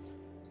break.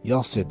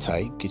 Y'all sit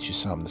tight, get you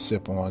something to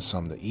sip on,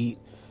 something to eat.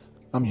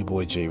 I'm your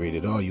boy J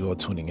Rated R. You are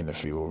tuning in to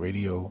Pharaoh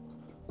Radio.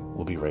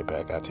 We'll be right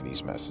back after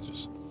these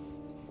messages.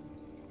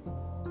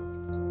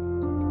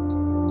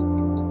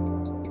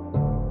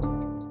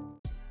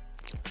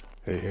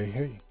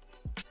 Hey.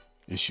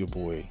 It's your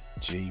boy,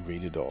 J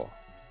Rated R.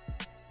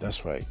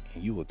 That's right,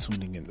 and you are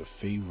tuning in to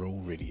Pharaoh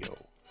Radio.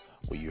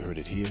 Where you heard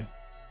it here,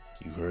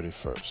 you heard it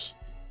first.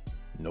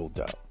 No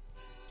doubt.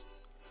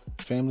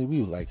 Family, we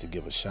would like to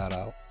give a shout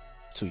out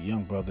to a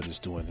young brother that's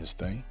doing his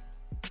thing.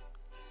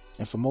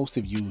 And for most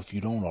of you, if you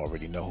don't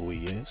already know who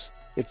he is,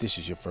 if this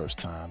is your first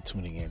time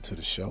tuning into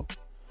the show,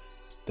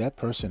 that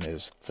person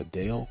is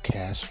Fidel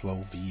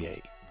Cashflow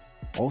VA,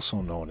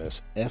 also known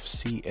as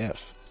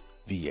FCF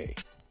VA.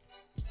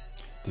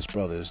 This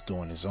brother is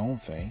doing his own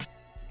thing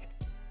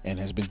and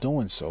has been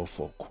doing so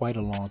for quite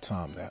a long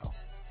time now.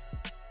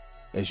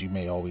 As you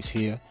may always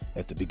hear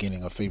at the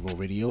beginning of Pharaoh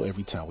Radio,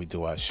 every time we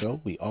do our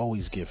show, we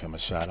always give him a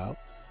shout out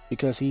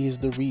because he is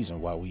the reason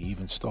why we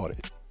even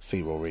started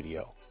Pharaoh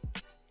Radio.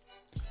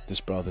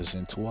 This brother's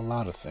into a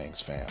lot of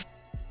things, fam.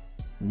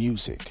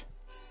 Music.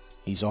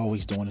 He's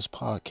always doing his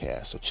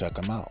podcast, so check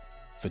him out.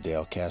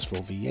 Fidel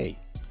Castro VA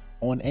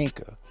on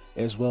Anchor,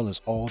 as well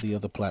as all the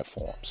other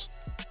platforms.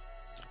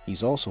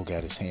 He's also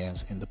got his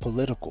hands in the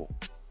political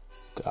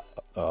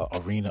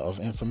arena of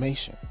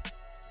information,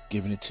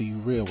 giving it to you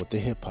real with the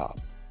hip-hop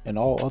and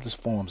all other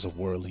forms of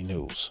worldly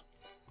news,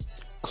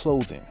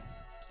 clothing,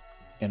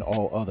 and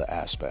all other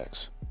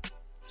aspects.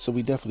 So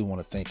we definitely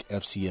want to thank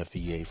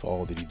FCFVA for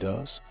all that he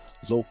does,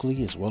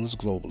 locally as well as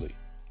globally.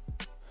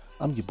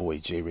 I'm your boy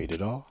J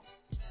Rated R.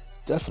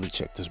 Definitely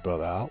check this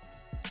brother out.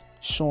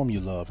 Show him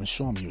your love and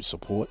show him your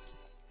support.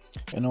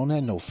 And on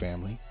that note,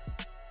 family,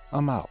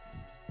 I'm out.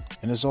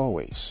 And as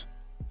always,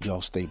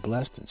 y'all stay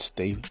blessed and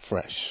stay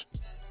fresh.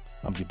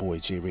 I'm your boy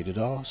J Rated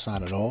R,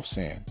 signing off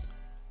saying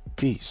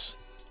peace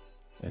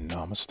and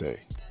namaste.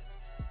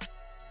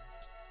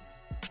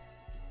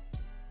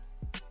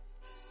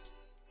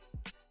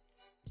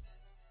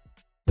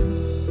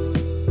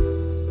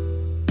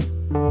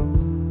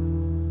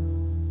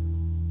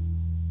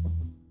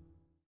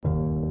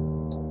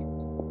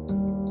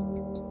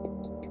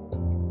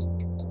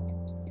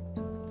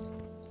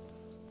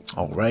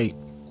 All right,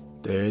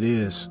 there it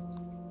is.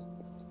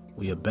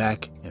 We are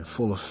back in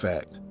full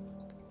effect.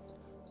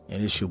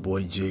 And it's your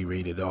boy J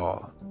Rated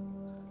R.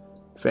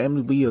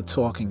 Family, we are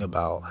talking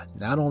about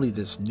not only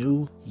this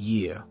new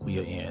year we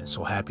are in,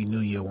 so happy new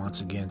year once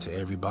again to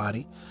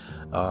everybody.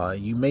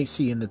 You may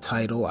see in the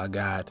title I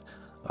got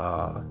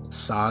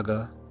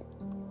Saga,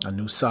 a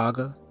new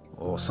saga,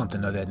 or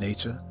something of that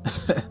nature.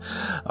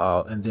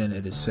 And then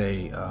it'll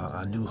say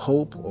A New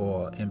Hope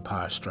or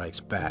Empire Strikes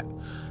Back.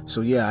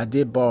 So yeah, I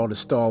did borrow the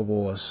Star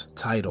Wars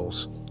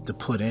titles to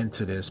put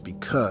into this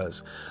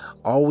because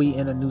are we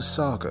in a new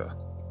saga?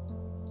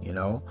 You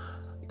know,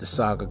 the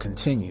saga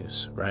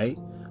continues, right?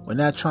 We're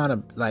not trying to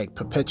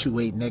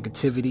perpetuate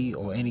negativity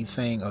or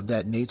anything of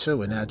that nature.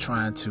 We're not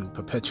trying to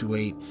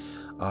perpetuate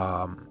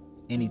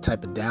any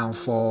type of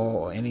downfall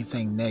or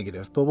anything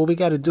negative. But what we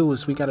got to do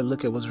is we got to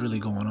look at what's really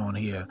going on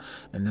here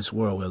in this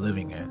world we're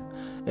living in.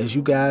 As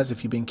you guys,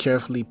 if you've been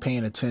carefully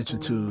paying attention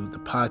to the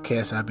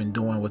podcast I've been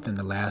doing within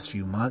the last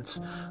few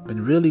months,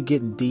 been really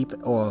getting deep,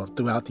 or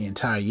throughout the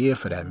entire year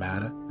for that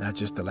matter, not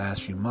just the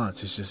last few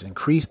months. It's just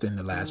increased in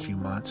the last few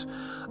months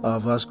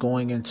of us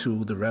going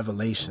into the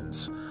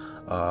revelations,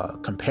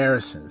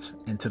 comparisons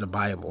into the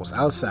Bibles,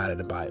 outside of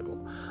the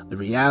Bible, the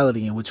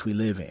reality in which we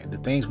live in, the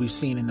things we've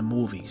seen in the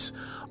movies,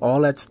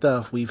 all that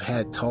stuff we've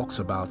had talks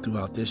about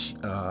throughout this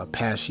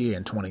past year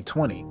in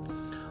 2020.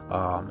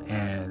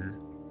 And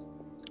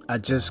I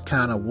just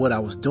kind of, what I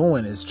was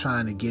doing is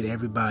trying to get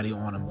everybody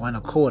on one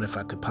accord, if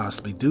I could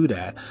possibly do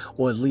that,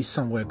 or at least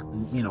somewhere,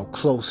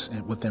 close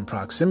and within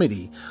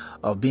proximity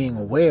of being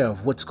aware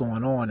of what's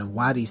going on and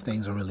why these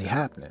things are really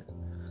happening.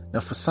 Now,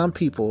 for some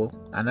people,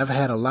 I never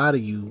had a lot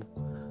of you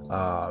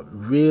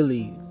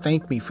really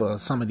thank me for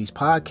some of these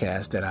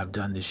podcasts that I've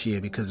done this year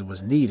because it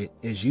was needed,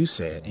 as you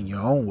said in your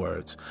own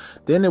words.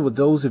 Then there were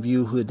those of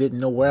you who didn't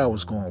know where I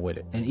was going with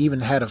it, and even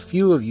had a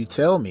few of you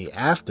tell me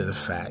after the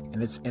fact,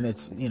 and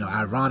it's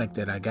ironic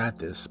that I got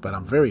this, but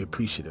I'm very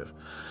appreciative.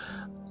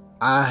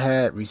 I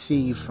had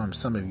received from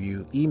some of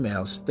you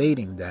emails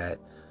stating that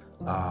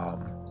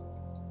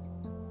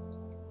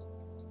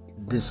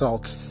this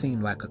all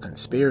seemed like a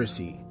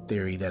conspiracy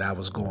theory that I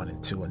was going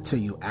into until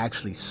you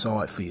actually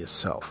saw it for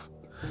yourself.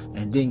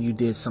 And then you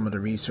did some of the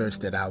research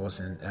that I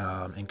was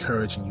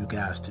encouraging you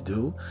guys to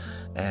do.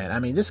 And I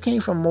mean, this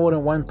came from more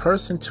than one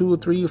person, 2 or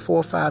 3 or 4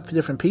 or 5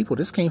 different people.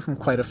 This came from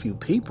quite a few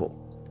people.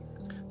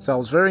 So I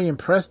was very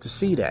impressed to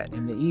see that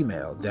in the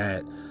email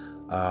that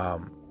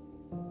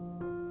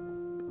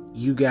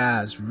you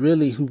guys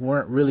really, who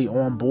weren't really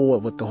on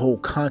board with the whole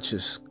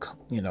conscious,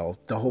 the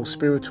whole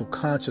spiritual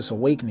conscious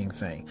awakening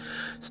thing,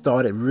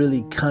 started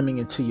really coming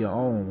into your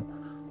own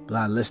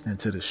by listening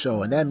to the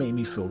show. And that made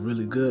me feel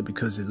really good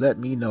because it let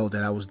me know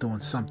that I was doing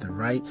something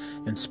right.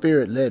 And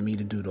Spirit led me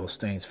to do those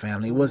things,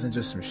 family. It wasn't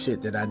just some shit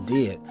that I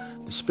did.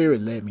 The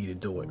Spirit led me to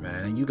do it,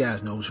 man. And you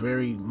guys know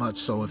very much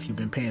so, if you've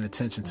been paying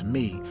attention to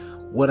me,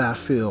 what I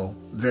feel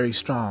very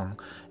strong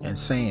and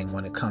saying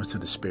when it comes to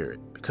the Spirit.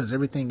 Because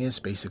everything is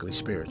basically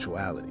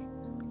spirituality.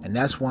 And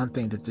that's one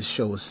thing that this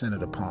show is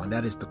centered upon.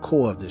 That is the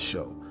core of this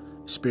show,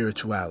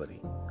 spirituality.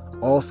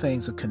 All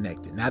things are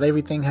connected. Not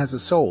everything has a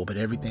soul, but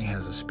everything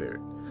has a spirit.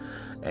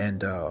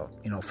 And,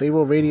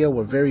 Pharaoh Radio,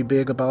 we're very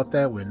big about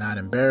that. We're not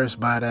embarrassed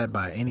by that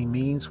by any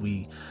means.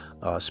 We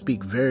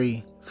speak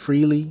very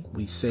freely.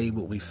 We say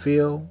what we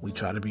feel. We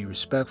try to be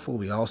respectful.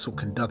 We also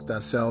conduct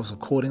ourselves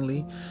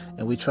accordingly.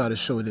 And we try to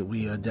show that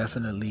we are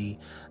definitely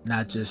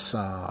not just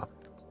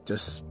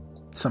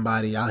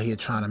somebody out here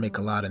trying to make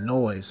a lot of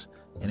noise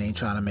and ain't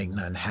trying to make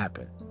nothing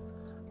happen.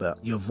 But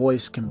your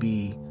voice can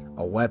be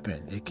a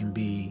weapon. It can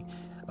be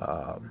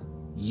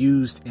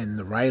used in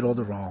the right or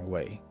the wrong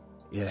way.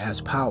 It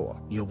has power.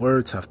 Your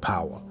words have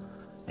power.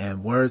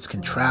 And words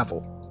can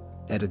travel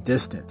at a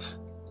distance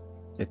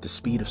at the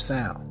speed of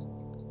sound.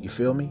 You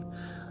feel me?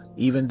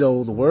 Even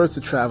though the words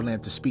are traveling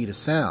at the speed of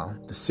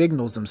sound, the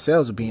signals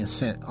themselves are being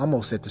sent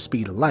almost at the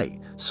speed of light.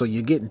 So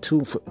you're getting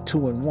two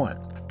in one.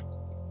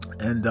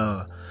 And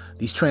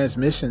these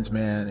transmissions,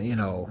 man,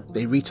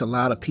 they reach a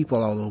lot of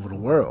people all over the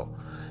world.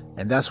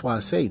 And that's why I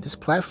say this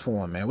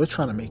platform, man, we're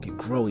trying to make it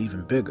grow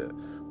even bigger.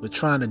 We're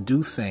trying to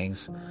do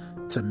things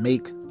to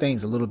make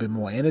things a little bit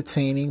more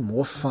entertaining,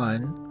 more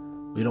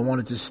fun. We don't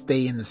want to just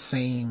stay in the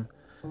same,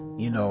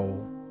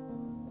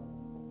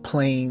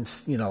 plain,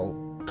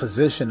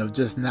 position of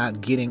just not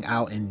getting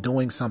out and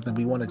doing something.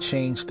 We want to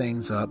change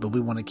things up, but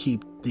we want to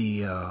keep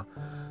the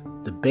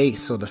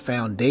base or the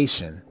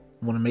foundation.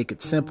 We want to make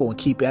it simple and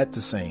keep it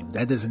the same.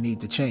 That doesn't need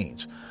to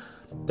change.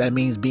 That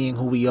means being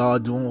who we are,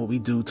 doing what we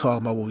do,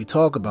 talking about what we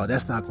talk about.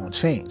 That's not going to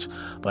change.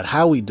 But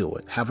how we do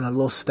it, having a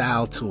little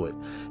style to it,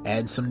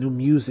 adding some new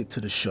music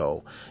to the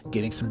show,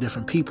 getting some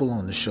different people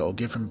on the show,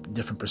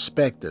 different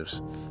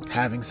perspectives,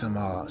 having some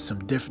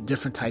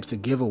different types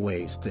of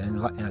giveaways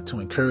to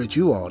encourage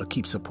you all to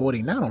keep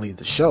supporting not only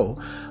the show,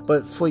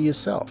 but for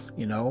yourself,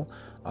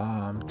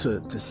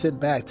 to sit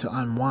back, to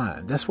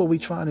unwind. That's what we're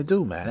trying to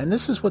do, man. And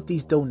this is what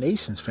these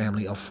donations,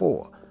 family, are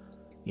for.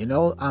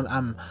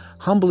 I'm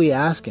humbly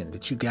asking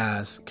that you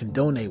guys can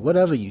donate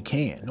whatever you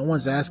can. No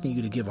one's asking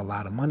you to give a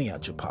lot of money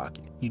out your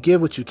pocket. You give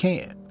what you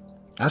can.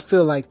 I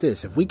feel like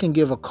this. If we can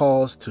give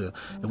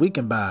if we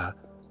can buy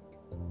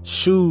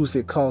shoes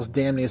that cost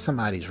damn near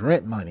somebody's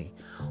rent money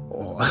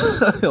or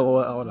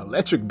an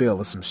electric bill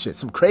or some shit,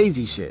 some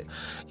crazy shit,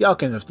 y'all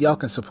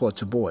can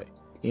support your boy.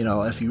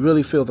 If you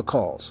really feel the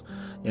cause.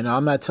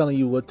 I'm not telling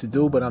you what to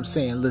do, but I'm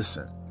saying,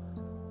 listen,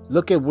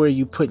 look at where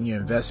you putting your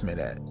investment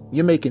at.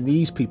 You're making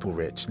these people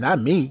rich,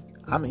 not me.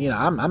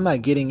 I'm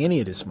not getting any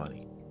of this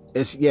money.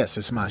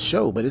 It's my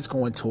show, but it's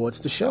going towards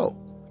the show.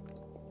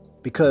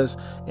 Because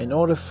in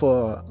order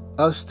for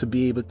us to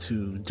be able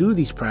to do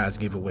these prize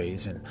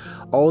giveaways and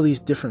all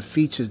these different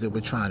features that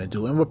we're trying to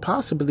do, and we're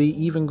possibly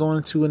even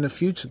going to in the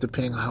future,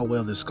 depending on how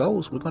well this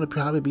goes, we're going to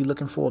probably be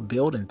looking for a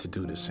building to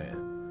do this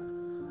in.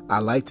 I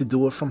like to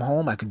do it from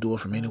home. I can do it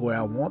from anywhere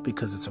I want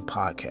because it's a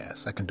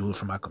podcast. I can do it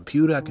from my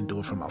computer. I can do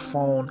it from my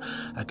phone.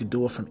 I can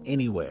do it from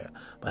anywhere.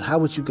 But how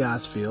would you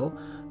guys feel?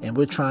 And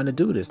we're trying to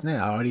do this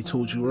now. I already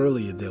told you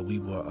earlier that we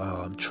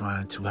were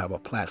trying to have a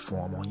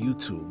platform on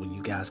YouTube where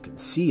you guys can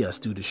see us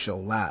do the show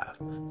live.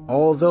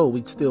 Although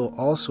we'd still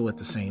also at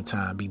the same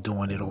time be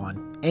doing it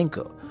on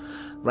Anchor.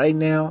 Right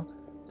now,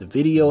 the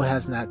video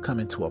has not come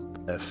into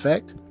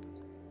effect.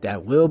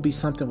 That will be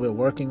something we're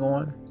working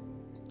on.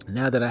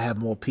 Now that I have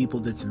more people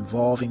that's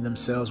involving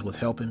themselves with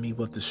helping me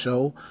with the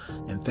show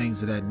and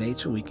things of that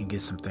nature, we can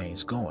get some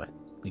things going.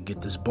 We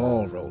get this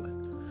ball rolling.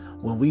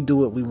 When we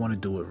do it, we want to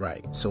do it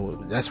right. So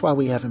that's why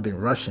we haven't been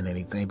rushing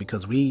anything,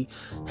 because we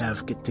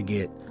have to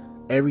get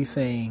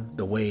everything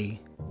the way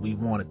we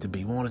want it to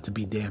be. We want it to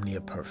be damn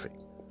near perfect.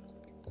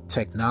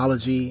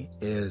 Technology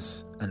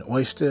is an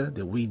oyster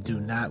that we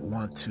do not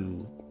want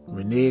to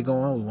renege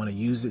on. We want to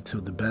use it to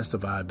the best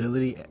of our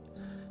ability.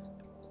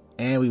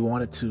 And we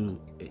wanted to,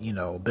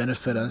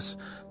 benefit us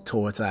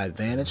towards our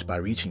advantage by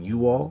reaching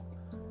you all.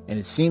 And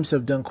it seems to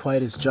have done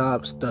quite its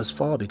job thus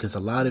far, because a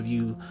lot of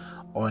you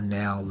are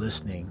now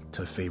listening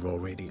to Pharaoh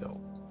Radio.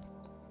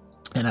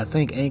 And I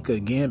thank Anchor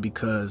again,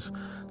 because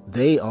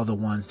they are the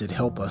ones that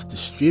help us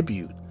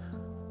distribute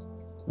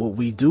what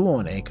we do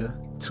on Anchor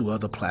to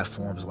other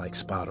platforms like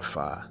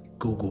Spotify,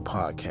 Google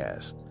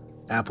Podcasts,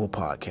 Apple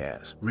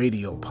Podcasts,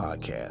 Radio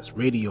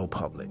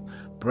Public,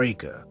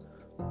 Breaker,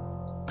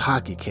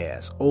 Pocket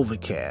Cast,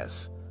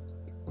 Overcast,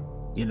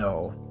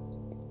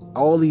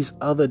 all these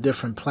other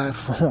different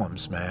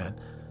platforms, man.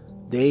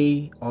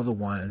 They are the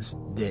ones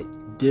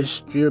that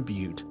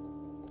distribute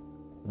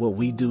what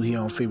we do here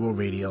on Pharaoh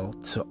Radio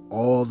to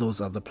all those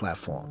other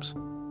platforms.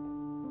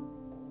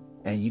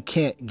 And you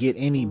can't get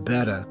any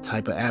better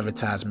type of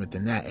advertisement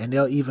than that. And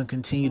they'll even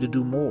continue to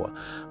do more.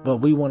 But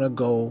we want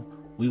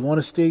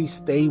to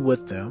stay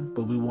with them,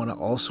 but we want to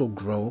also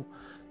grow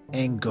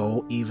and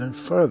go even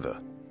further.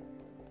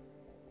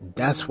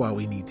 That's why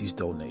we need these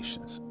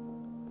donations.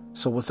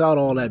 So without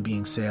all that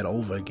being said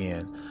over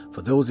again,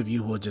 for those of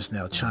you who are just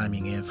now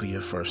chiming in for your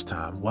first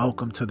time,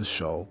 welcome to the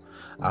show.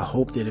 I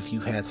hope that if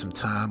you've had some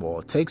time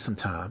or take some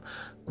time,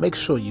 make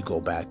sure you go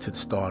back to the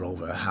start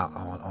over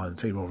on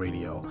Pharaoh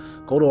Radio.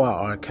 Go to our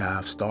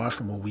archive, start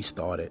from where we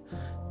started,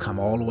 come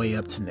all the way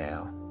up to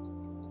now.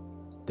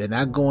 They're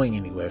not going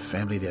anywhere,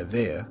 family. They're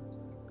there.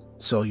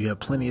 So you have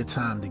plenty of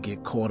time to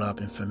get caught up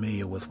and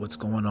familiar with what's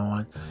going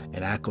on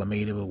and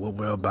acclimated with what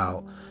we're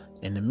about.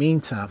 In the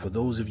meantime, for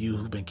those of you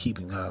who've been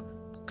keeping up,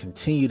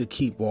 continue to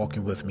keep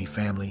walking with me,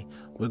 family.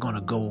 We're going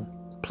to go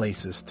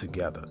places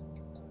together.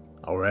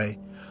 All right?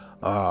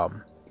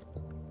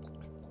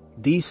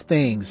 These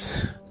things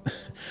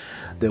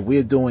that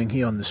we're doing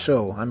here on the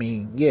show,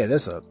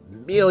 there's a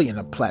million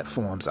of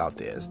platforms out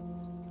there. There's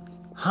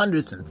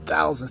hundreds and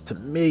thousands to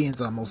millions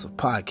almost of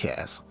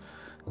podcasts.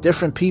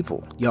 Different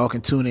people y'all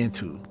can tune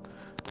into.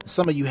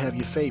 Some of you have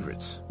your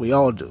favorites. We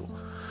all do.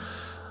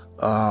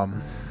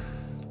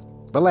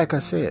 But like I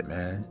said,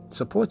 man,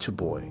 support your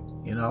boy,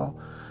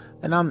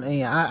 And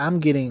I'm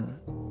getting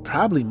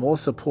probably more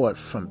support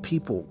from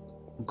people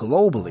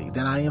globally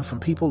than I am from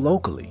people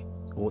locally.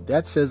 Well,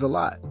 that says a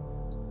lot.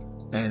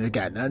 And it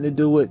got nothing to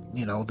do with,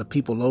 the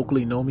people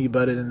locally know me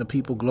better than the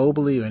people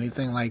globally or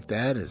anything like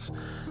that. It's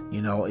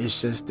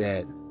just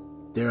that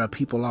there are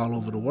people all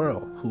over the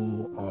world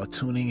who are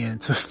tuning in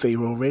to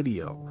Pharaoh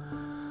Radio.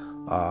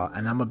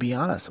 And I'm going to be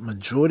honest, a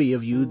majority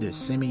of you that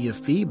send me your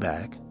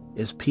feedback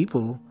is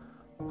people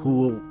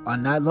who are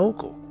not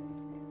local.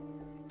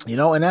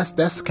 And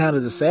that's kind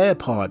of the sad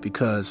part,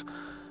 because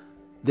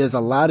there's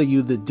a lot of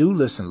you that do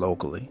listen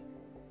locally.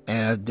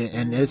 And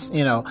it's,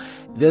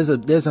 there's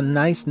a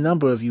nice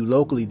number of you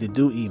locally that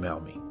do email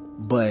me.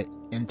 But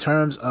in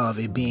terms of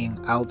it being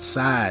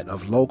outside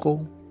of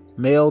local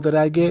mail that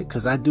I get,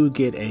 because I do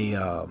get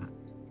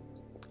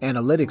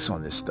analytics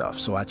on this stuff,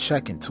 so I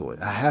check into it.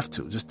 I have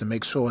to, just to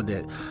make sure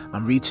that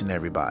I'm reaching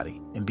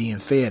everybody and being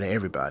fair to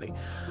everybody.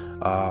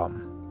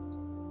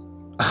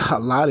 A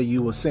lot of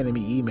you were sending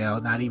me email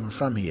not even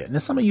from here. Now,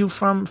 some of you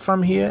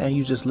from here, and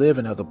you just live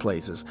in other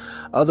places.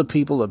 Other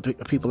people are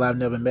people I've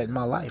never met in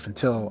my life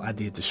until I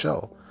did the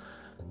show.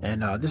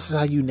 And this is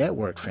how you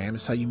network, fam.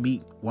 It's how you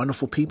meet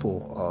wonderful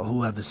people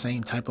who have the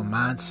same type of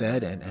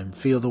mindset and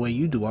feel the way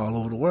you do all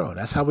over the world.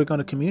 That's how we're going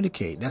to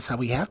communicate. That's how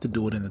we have to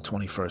do it in the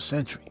 21st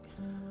century.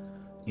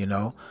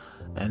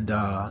 And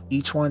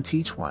each one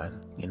teach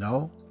one,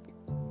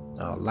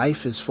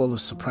 Life is full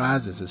of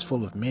surprises. It's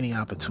full of many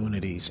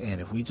opportunities.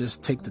 And if we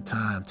just take the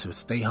time to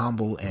stay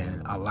humble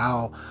and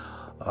allow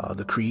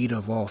the creator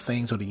of all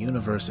things, or the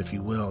universe, if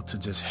you will, to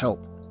just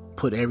help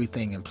put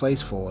everything in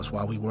place for us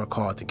while we work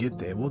hard to get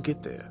there, we'll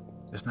get there.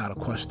 It's not a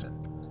question.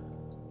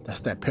 That's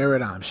that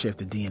paradigm shift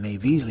that DNA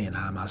Veasley and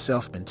I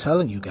myself have been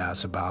telling you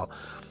guys about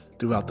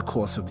throughout the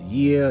course of the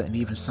year, and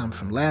even some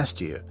from last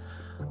year.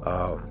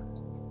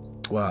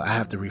 Well, I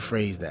have to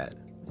rephrase that.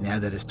 Now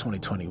that it's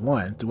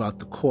 2021, throughout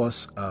the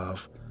course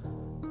of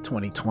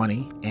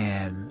 2020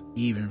 and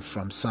even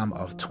from some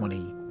of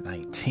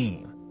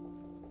 2019.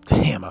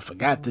 Damn, I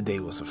forgot the day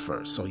was the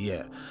first. So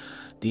yeah,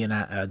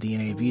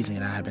 DNA Veasley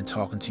and I have been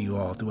talking to you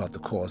all throughout the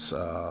course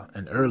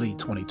in early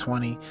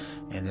 2020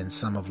 and then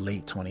some of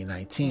late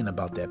 2019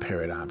 about that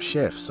paradigm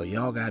shift. So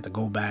y'all got to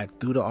go back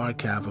through the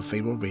archive of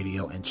Pharaoh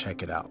Radio and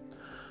check it out.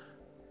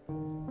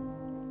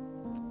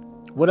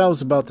 What I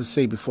was about to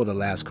say before the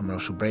last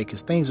commercial break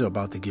is things are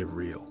about to get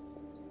real.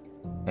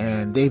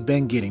 And they've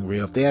been getting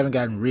real. If they haven't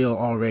gotten real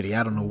already,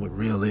 I don't know what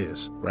real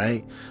is,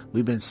 right?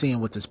 We've been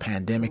seeing what this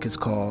pandemic has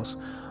caused,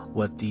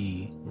 what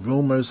the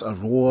rumors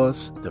of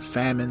wars, the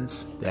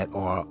famines that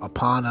are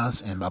upon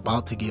us and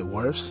about to get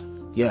worse.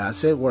 Yeah, I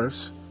said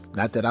worse.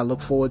 Not that I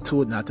look forward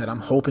to it, not that I'm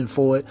hoping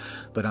for it,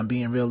 but I'm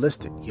being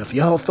realistic. If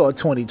y'all thought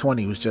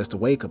 2020 was just a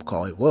wake-up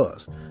call, it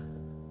was.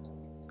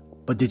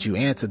 But did you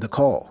answer the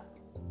call?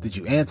 Did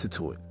you answer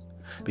to it?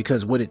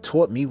 Because what it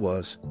taught me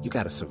was you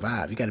got to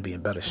survive. You got to be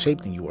in better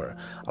shape than you were.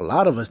 A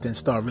lot of us didn't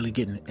start really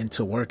getting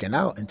into working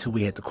out until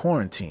we had the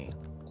quarantine.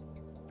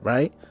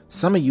 right?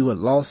 Some of you had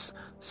lost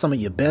some of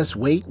your best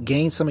weight,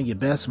 gained some of your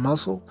best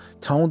muscle,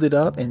 toned it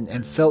up,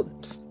 and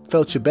felt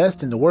your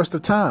best in the worst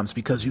of times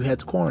because you had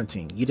to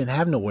quarantine. You didn't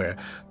have nowhere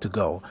to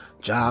go.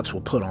 Jobs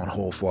were put on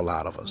hold for a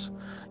lot of us.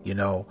 You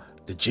know,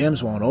 the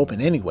gyms weren't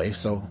open anyway,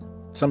 so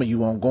some of you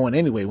weren't going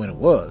anyway when it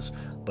was.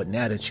 But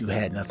now that you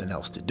had nothing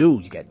else to do,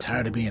 you got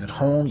tired of being at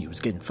home, you was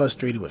getting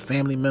frustrated with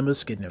family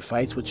members, getting in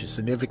fights with your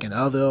significant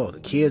other, or the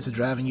kids are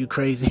driving you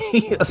crazy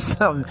or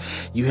something,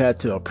 you had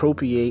to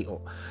appropriate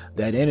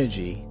that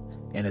energy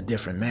in a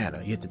different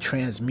manner. You had to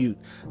transmute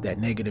that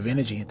negative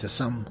energy into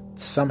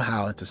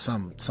somehow into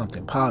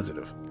something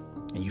positive.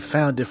 And you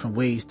found different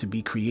ways to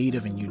be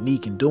creative and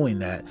unique in doing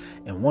that.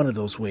 And one of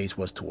those ways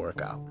was to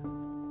work out.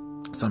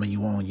 Some of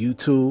you on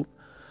YouTube,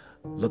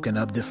 looking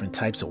up different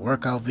types of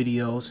workout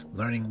videos,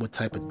 learning what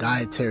type of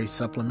dietary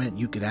supplement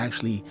you could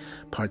actually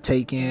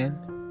partake in.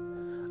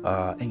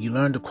 And you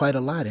learned quite a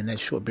lot in that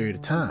short period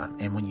of time.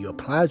 And when you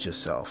applied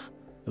yourself,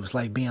 it was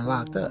like being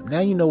locked up. Now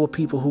you know what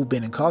people who've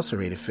been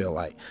incarcerated feel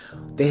like.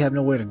 They have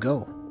nowhere to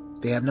go.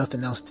 They have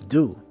nothing else to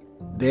do.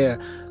 Their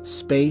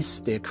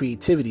space, their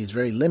creativity is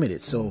very limited.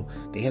 So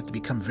they have to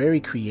become very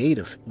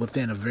creative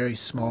within a very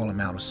small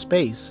amount of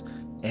space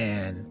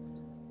and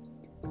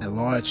a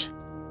large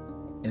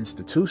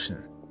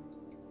institution,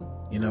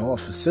 you know, a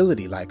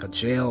facility like a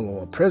jail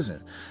or a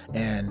prison.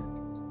 And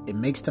it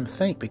makes them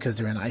think because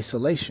they're in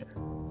isolation.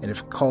 And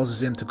it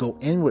causes them to go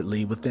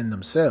inwardly within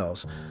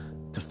themselves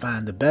to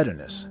find the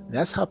betterness.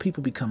 That's how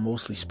people become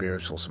mostly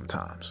spiritual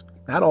sometimes.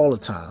 Not all the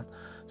time.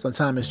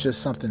 Sometimes it's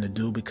just something to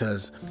do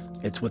because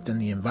it's within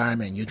the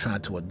environment and you're trying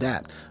to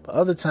adapt. But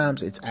other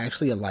times it's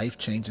actually a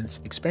life-changing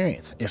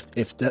experience.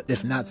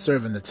 If not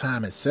serving the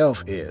time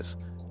itself is,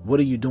 what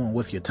are you doing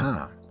with your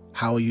time?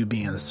 How are you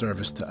being a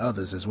service to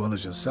others as well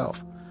as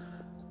yourself?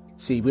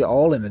 See, we're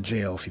all in a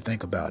jail if you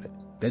think about it.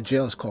 That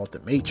jail is called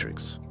the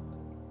Matrix.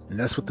 And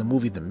that's what the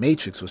movie The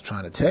Matrix was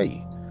trying to tell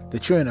you.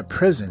 That you're in a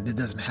prison that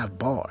doesn't have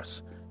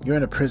bars. You're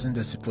in a prison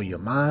that's for your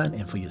mind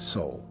and for your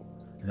soul.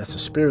 And that's a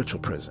spiritual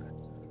prison.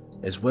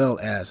 As well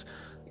as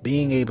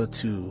being able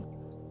to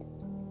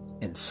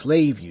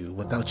enslave you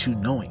without you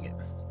knowing it.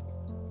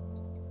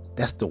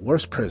 That's the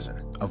worst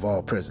prison of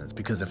all prisons.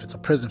 Because if it's a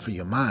prison for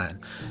your mind,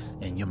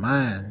 and your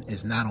mind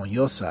is not on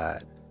your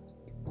side,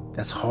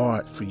 that's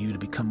hard for you to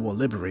become more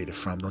liberated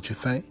from, don't you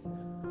think?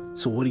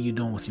 So what are you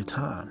doing with your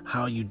time?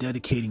 How are you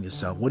dedicating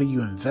yourself? What are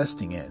you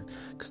investing in?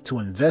 Because to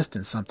invest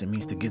in something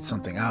means to get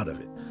something out of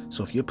it.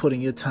 So if you're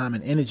putting your time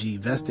and energy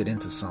vested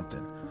into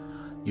something,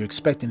 you're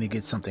expecting to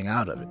get something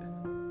out of it.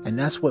 And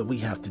that's what we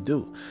have to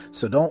do.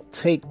 So don't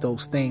take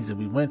those things that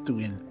we went through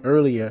in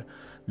earlier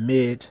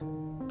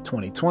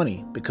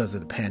mid-2020 because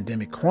of the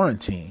pandemic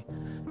quarantine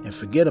and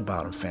forget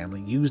about them,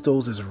 family. Use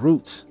those as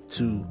roots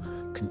to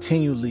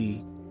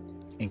continually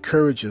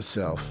encourage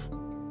yourself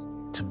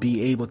to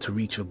be able to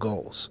reach your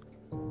goals.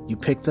 You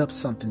picked up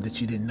something that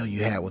you didn't know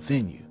you had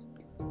within you.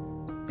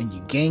 And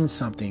you gained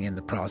something in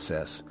the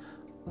process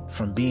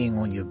from being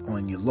on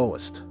your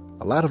lowest.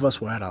 A lot of us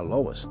were at our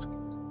lowest.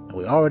 And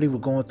we already were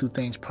going through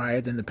things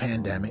prior than the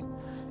pandemic.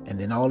 And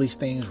then all these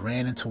things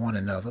ran into one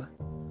another.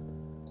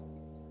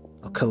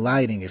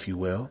 Colliding, if you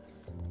will.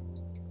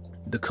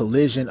 The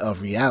collision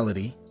of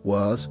reality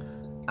was,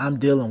 I'm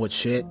dealing with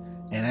shit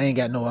and I ain't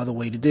got no other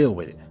way to deal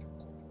with it.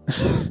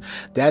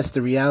 That's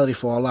the reality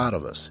for a lot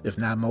of us, if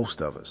not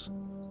most of us.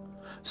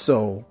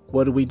 So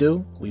what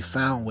do? We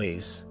found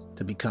ways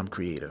to become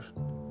creative.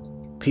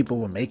 People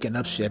were making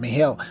up shit. I mean,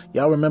 hell,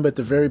 y'all remember at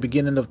the very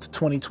beginning of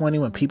 2020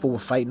 when people were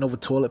fighting over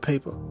toilet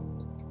paper?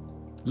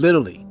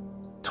 Literally,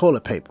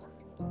 toilet paper.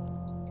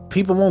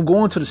 People weren't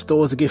going to the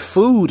stores to get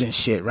food and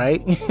shit,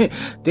 right?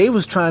 They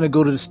was trying to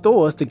go to the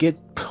stores to get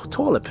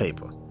toilet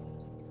paper.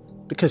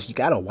 Because you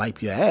gotta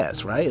wipe your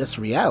ass, right? That's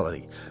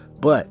reality.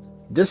 But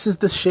this is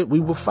the shit we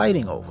were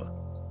fighting over.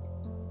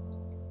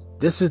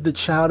 This is the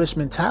childish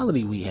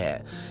mentality we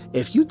had.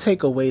 If you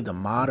take away the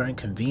modern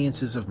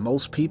conveniences of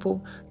most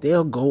people,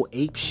 they'll go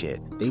ape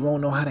shit. They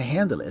won't know how to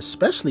handle it,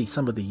 especially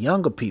some of the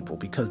younger people,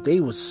 because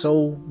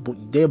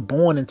they're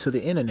born into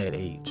the internet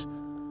age.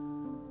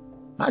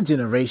 My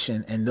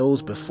generation and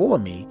those before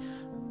me,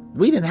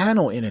 we didn't have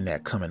no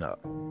internet coming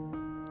up.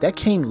 That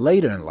came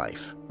later in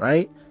life,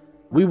 right?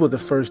 We were the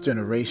first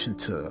generation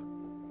to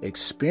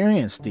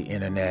experience the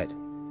internet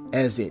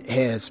as it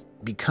has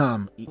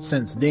become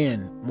since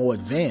then more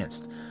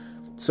advanced.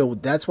 So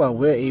that's why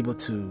we're able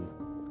to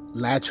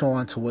latch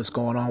on to what's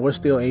going on. We're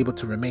still able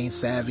to remain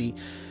savvy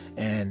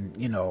and,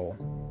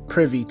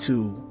 privy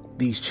to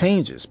these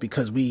changes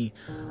because we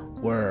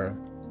were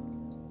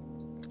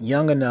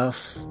young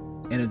enough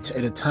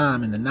at a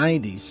time in the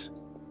 90s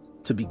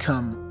to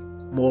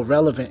become more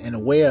relevant and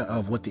aware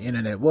of what the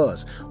internet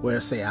was.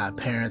 Whereas, say, our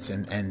parents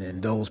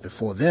and those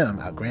before them,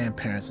 our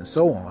grandparents and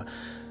so on,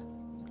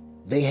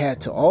 they had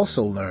to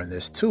also learn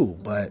this too,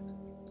 but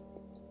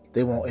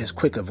they weren't as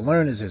quick of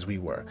learners as we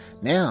were.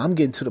 Now I'm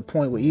getting to the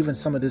point where even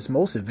some of this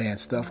most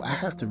advanced stuff, I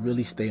have to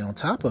really stay on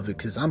top of it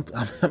because I'm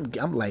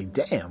like,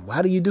 damn,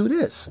 why do you do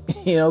this?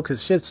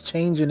 Because shit's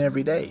changing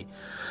every day.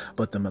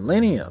 But the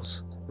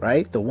millennials,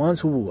 right? The ones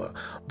who were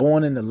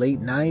born in the late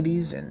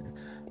 90s and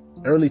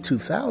early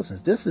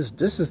 2000s,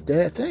 this is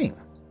their thing.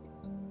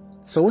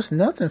 So it's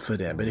nothing for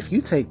them. But if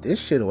you take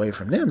this shit away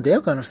from them, they're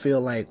going to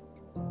feel like,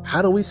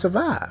 how do we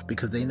survive?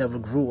 Because they never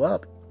grew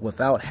up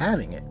without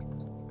having it.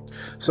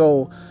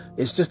 So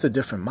it's just a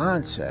different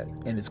mindset.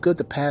 And it's good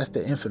to pass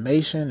the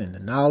information and the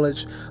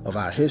knowledge of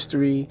our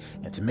history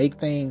and to make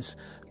things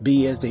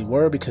be as they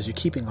were, because you're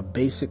keeping a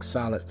basic,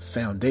 solid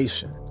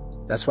foundation.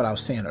 That's what I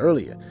was saying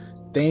earlier.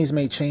 Things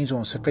may change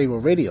on Pharaoh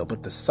Radio,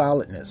 but the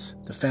solidness,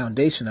 the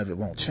foundation of it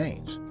won't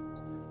change.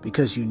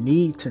 Because you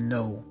need to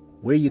know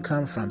where you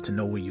come from to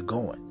know where you're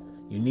going.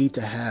 You need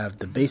to have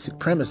the basic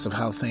premise of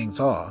how things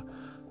are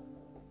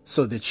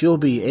so that you'll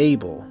be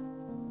able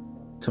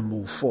to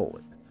move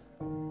forward.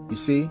 You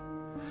see?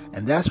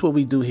 And that's what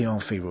we do here on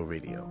Pharaoh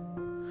Radio.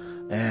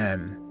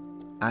 And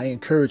I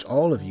encourage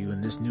all of you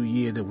in this new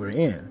year that we're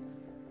in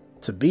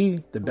to be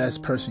the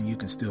best person you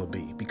can still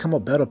be. Become a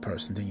better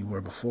person than you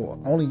were before.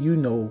 Only you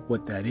know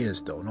what that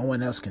is, though. No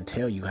one else can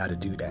tell you how to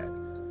do that.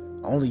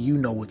 Only you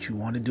know what you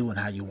want to do and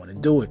how you want to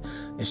do it.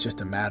 It's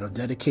just a matter of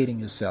dedicating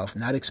yourself,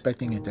 not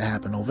expecting it to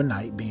happen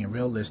overnight, being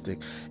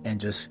realistic,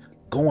 and just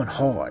going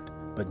hard,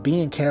 but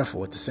being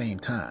careful at the same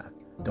time.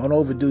 Don't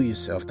overdo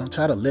yourself. Don't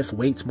try to lift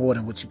weights more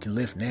than what you can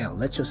lift now.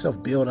 Let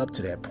yourself build up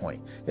to that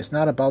point. It's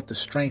not about the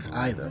strength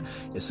either.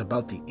 It's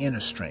about the inner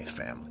strength,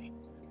 family.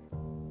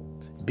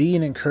 Be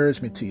an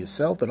encouragement to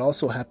yourself, but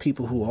also have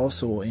people who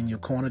also are in your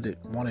corner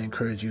that want to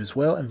encourage you as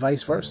well, and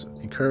vice versa.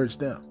 Encourage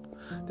them.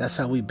 That's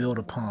how we build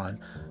upon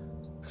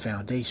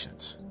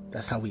foundations.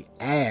 That's how we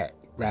add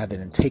rather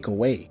than take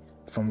away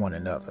from one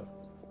another.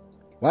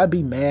 Why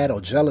be mad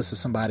or jealous of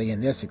somebody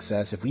and their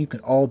success if we can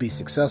all be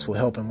successful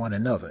helping one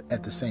another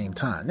at the same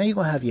time? Now you're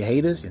going to have your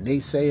haters and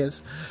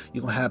naysayers.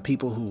 You're going to have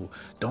people who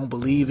don't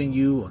believe in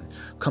you and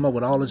come up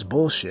with all this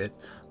bullshit.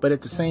 But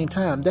at the same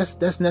time,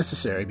 that's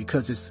necessary,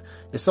 because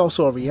it's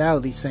also a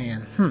reality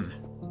saying,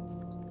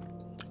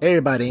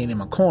 everybody ain't in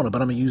my corner,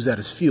 but I'm going to use that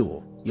as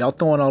fuel. Y'all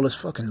throwing all this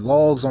fucking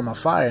logs on my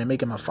fire and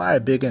making my fire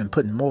bigger and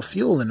putting more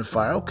fuel in the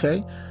fire.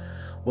 Okay,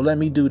 well, let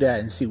me do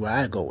that and see where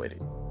I go with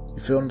it. You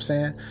feel what I'm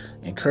saying?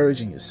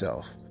 Encouraging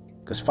yourself,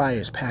 because fire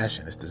is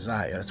passion, it's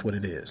desire. That's what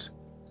it is.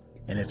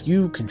 And if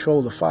you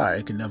control the fire,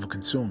 it can never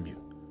consume you.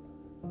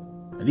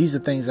 And these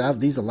are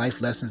these are life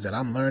lessons that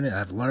I'm learning.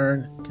 I've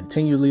learned,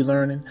 continually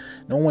learning.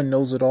 No one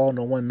knows it all.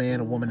 No one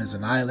man or woman is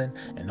an island,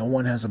 and no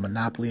one has a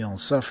monopoly on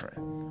suffering.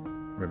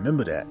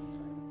 Remember that.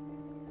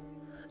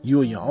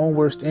 You are your own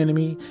worst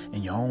enemy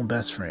and your own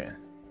best friend.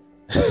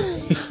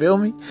 You feel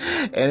me?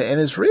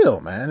 And it's real,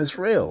 man. It's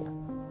real.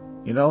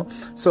 You know?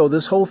 So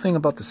this whole thing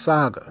about the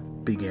saga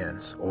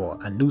begins, or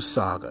a new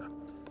saga.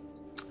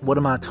 What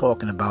am I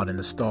talking about in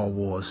the Star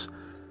Wars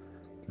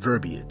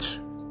verbiage?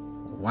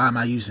 Why am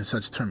I using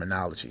such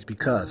terminologies?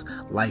 Because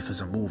life is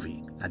a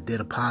movie. I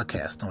did a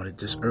podcast on it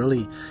just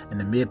early in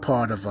the mid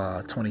part of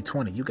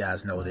 2020. You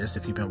guys know this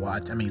if you've been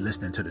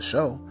listening to the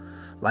show.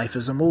 Life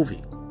is a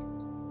movie.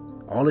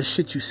 All the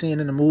shit you're seeing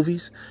in the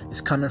movies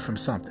is coming from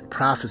something.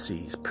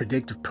 Prophecies,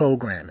 predictive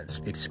programming,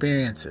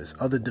 experiences,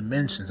 other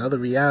dimensions, other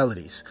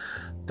realities,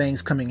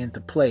 things coming into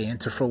play,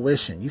 into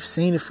fruition. You've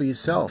seen it for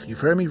yourself.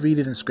 You've heard me read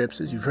it in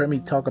scriptures. You've heard me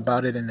talk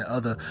about it in the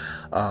other,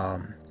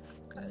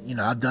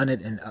 I've done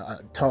it in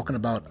talking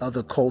about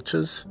other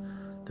cultures,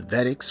 the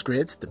Vedic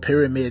scripts, the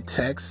pyramid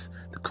texts,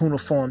 the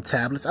cuneiform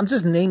tablets. I'm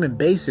just naming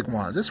basic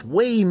ones. There's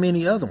way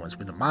many other ones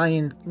with the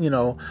Mayan,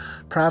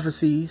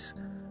 prophecies,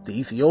 the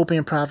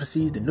Ethiopian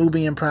prophecies, the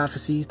Nubian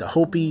prophecies, the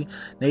Hopi,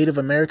 Native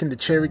American, the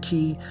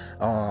Cherokee.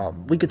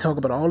 We could talk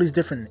about all these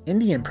different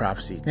Indian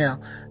prophecies. Now,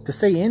 to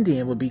say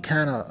Indian would be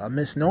kind of a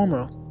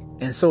misnomer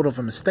and sort of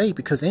a mistake,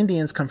 because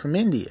Indians come from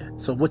India.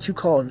 So what you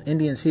call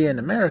Indians here in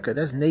America,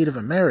 that's Native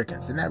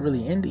Americans. They're not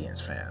really Indians,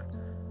 fam.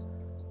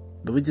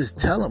 But we just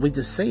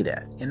say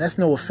that. And that's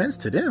no offense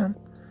to them.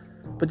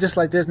 But just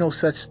like there's no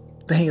such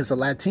thing as a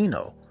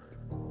Latino.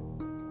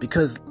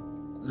 Because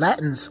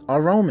Latins are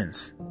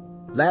Romans.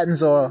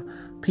 Latins are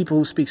people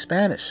who speak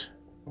Spanish,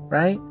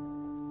 right?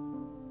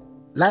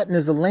 Latin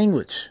is a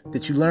language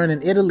that you learn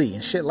in Italy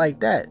and shit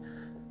like that.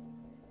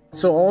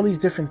 So all these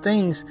different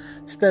things,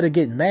 instead of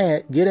getting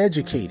mad, get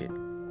educated.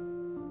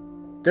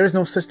 There's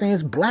no such thing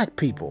as black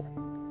people.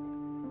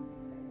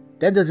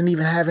 That doesn't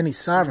even have any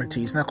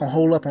sovereignty. It's not going to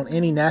hold up on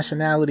any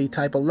nationality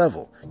type of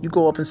level. You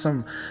go up in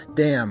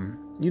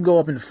you go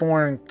up in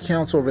foreign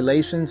council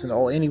relations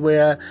or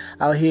anywhere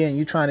out here and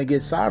you trying to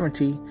get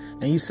sovereignty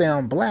and you say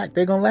I'm black,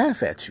 they're going to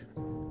laugh at you.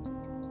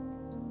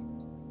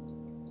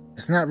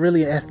 It's not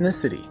really an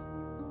ethnicity.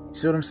 You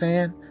see what I'm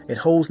saying? It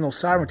holds no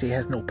sovereignty. It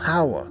has no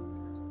power.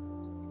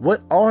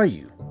 What are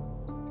you?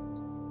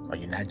 Are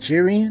you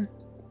Nigerian?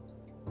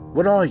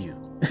 What are you?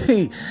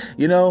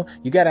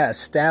 You got to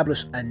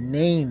establish a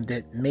name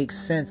that makes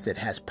sense, that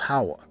has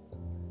power.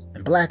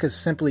 And black is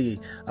simply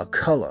a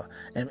color.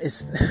 And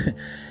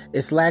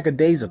it's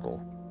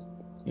lackadaisical.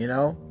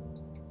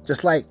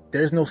 Just like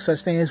there's no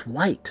such thing as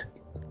white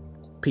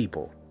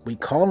people. We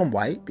call them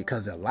white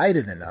because they're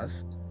lighter than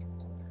us.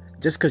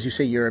 Just because you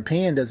say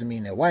European doesn't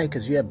mean they're white,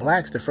 because you had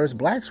blacks. The first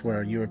blacks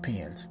were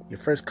Europeans. Your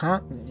first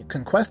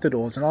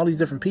conquistadors and all these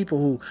different people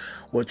who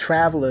were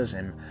travelers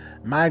and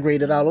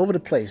migrated all over the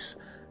place,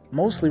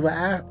 mostly were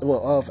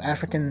of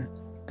African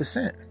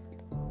descent.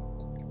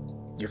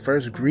 Your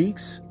first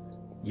Greeks,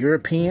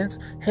 Europeans.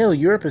 Hell,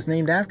 Europe is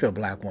named after a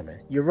black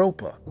woman.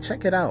 Europa.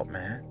 Check it out,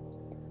 man.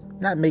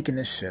 Not making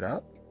this shit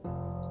up.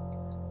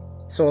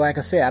 So like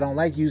I said, I don't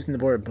like using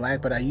the word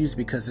black, but I use it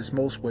because it's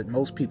what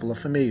most people are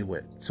familiar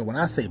with. So when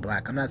I say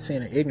black, I'm not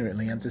saying it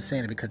ignorantly. I'm just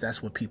saying it because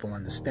that's what people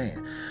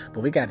understand.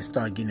 But we got to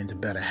start getting into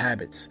better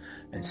habits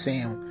and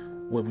saying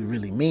what we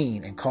really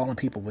mean and calling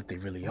people what they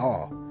really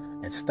are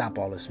and stop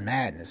all this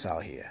madness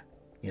out here.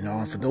 You know,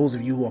 and for those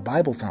of you who are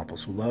Bible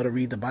thumpers, who love to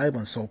read the Bible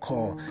and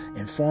so-called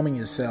informing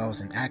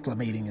yourselves and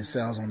acclimating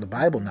yourselves on the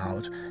Bible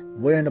knowledge,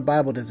 where in the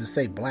Bible does it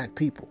say black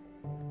people,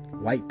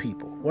 white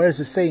people? Where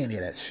does it say any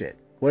of that shit?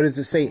 Where does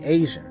it say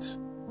Asians?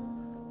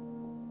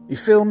 You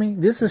feel me?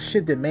 This is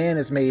shit that man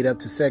has made up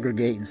to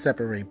segregate and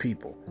separate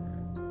people.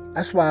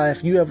 That's why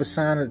if you ever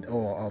sign it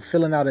or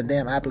filling out a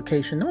damn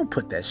application, don't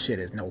put that shit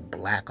as no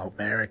black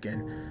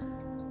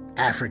American,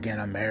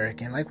 African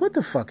American. Like, what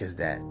the fuck is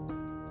that?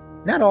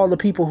 Not all the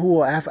people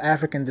who are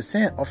African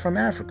descent are from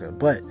Africa,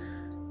 but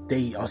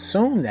they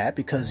assume that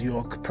because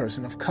you're a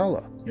person of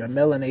color. You're a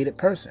melanated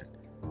person.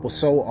 Well,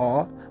 so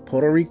are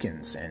Puerto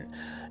Ricans and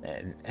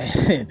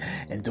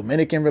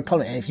Dominican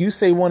Republic. And if you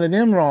say one of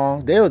them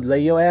wrong, they'll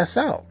lay your ass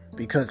out.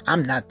 Because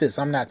I'm not this,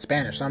 I'm not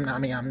Spanish, I'm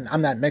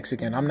not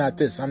Mexican, I'm not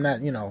this, I'm not,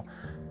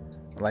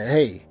 like,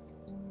 hey,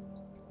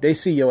 they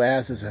see your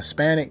ass as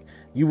Hispanic,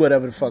 you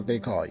whatever the fuck they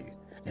call you.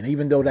 And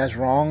even though that's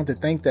wrong to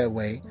think that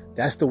way,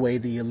 that's the way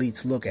the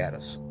elites look at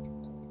us.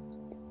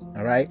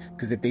 All right?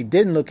 Because if they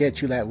didn't look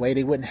at you that way,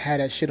 they wouldn't have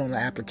that shit on the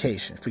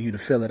application for you to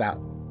fill it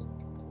out.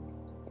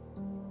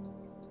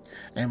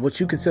 And what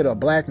you consider a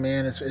black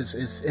man is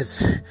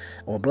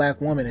or a black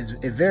woman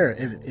it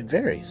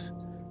varies.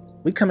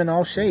 We come in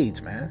all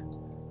shades, man.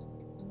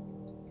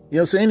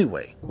 So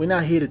anyway, we're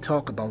not here to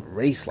talk about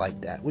race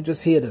like that. We're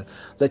just here to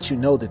let you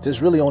know that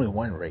there's really only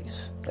one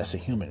race. That's a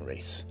human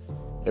race.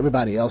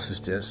 Everybody else is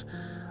just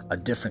a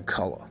different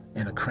color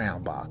in a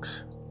crown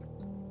box.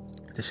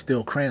 They're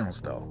still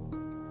crowns, though.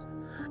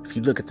 If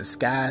you look at the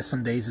sky,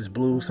 some days it's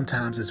blue,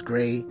 sometimes it's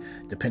gray.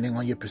 Depending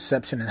on your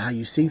perception and how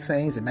you see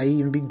things, it may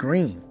even be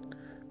green,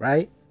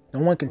 right? No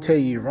one can tell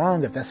you you're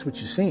wrong if that's what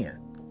you're seeing.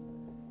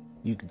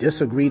 You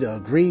disagree to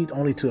agree,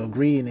 only to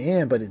agree in the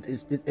end, but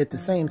at the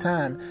same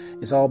time,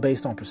 it's all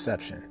based on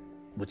perception.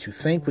 What you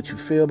think, what you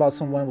feel about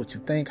someone, what you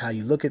think, how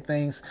you look at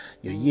things,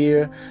 your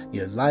year,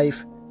 your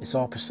life, it's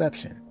all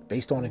perception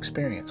based on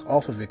experience,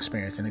 off of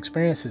experience. And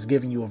experience is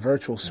giving you a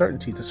virtual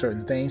certainty to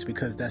certain things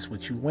because that's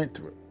what you went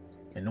through.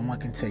 And no one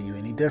can tell you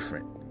any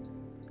different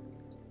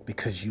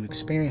because you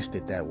experienced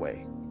it that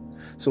way.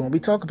 So when we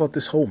talk about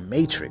this whole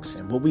matrix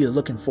and what we are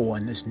looking for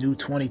in this new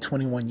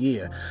 2021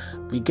 year,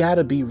 we got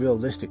to be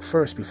realistic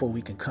first before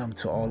we can come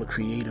to all the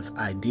creative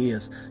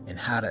ideas and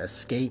how to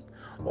escape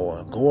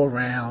or go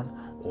around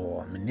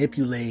or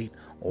manipulate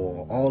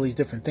or all these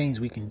different things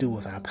we can do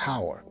with our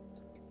power.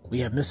 We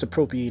have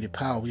misappropriated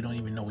power we don't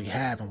even know we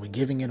have, and we're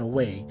giving it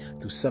away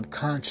through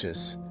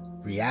subconscious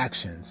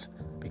reactions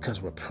because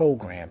we're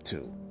programmed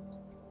to.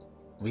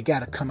 We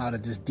got to come out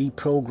of this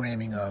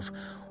deprogramming of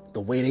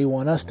the way they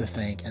want us to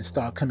think and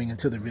start coming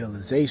into the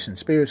realization,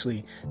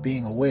 spiritually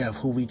being aware of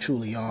who we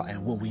truly are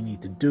and what we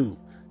need to do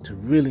to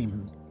really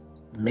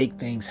make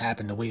things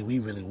happen the way we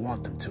really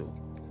want them to.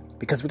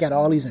 Because we got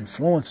all these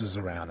influences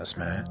around us,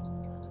 man.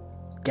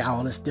 Got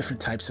all this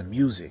different types of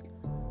music.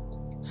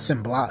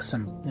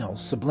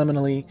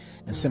 Subliminally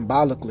and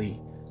symbolically,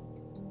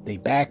 they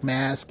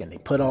backmask and they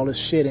put all this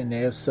shit in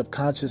there,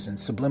 subconscious and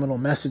subliminal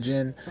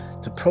messaging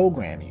to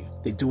program you.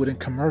 They do it in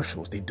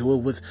commercials. They do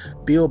it with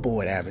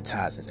billboard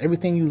advertisements.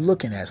 Everything you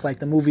looking at, it's like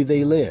the movie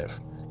They Live.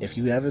 If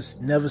you ever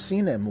never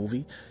seen that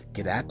movie,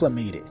 get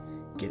acclimated,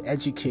 get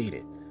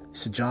educated.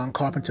 It's a John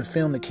Carpenter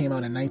film that came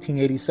out in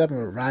 1987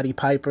 with Roddy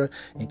Piper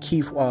and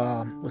Keith,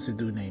 what's the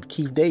dude named?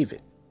 Keith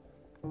David.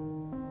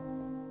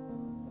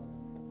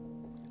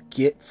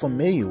 Get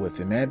familiar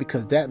with it, man,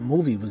 because that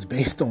movie was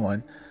based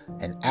on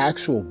an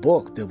actual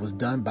book that was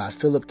done by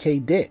Philip K.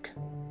 Dick.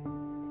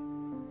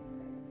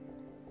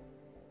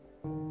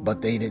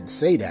 But they didn't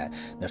say that.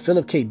 Now,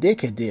 Philip K. Dick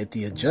had did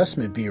the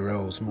Adjustment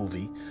Bureau's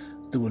movie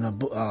doing a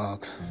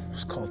book,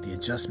 it's called The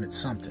Adjustment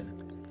something.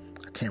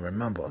 I can't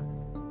remember.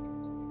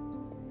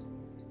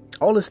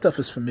 All this stuff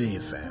is familiar,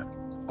 fam.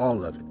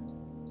 All of it.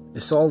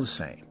 It's all the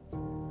same.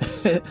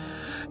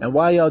 And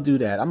while y'all do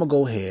that, I'm going to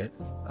go ahead.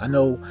 I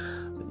know,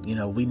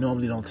 we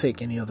normally don't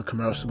take any other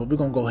commercial, but we're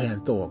going to go ahead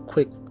and throw a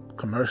quick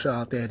commercial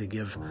out there to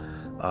give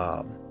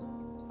a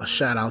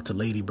shout out to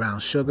Lady Brown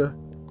Sugar.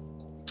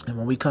 And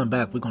when we come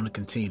back, we're going to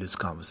continue this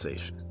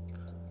conversation.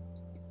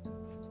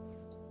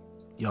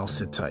 Y'all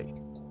sit tight.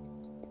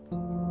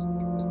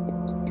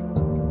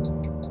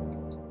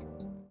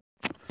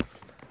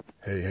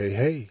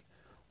 Hey.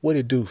 What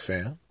it do,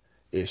 fam?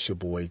 It's your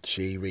boy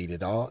J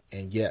Rated R.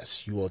 And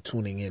yes, you are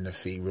tuning in to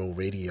Pharaoh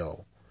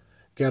Radio.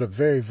 Got a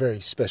very, very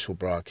special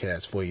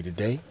broadcast for you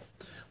today.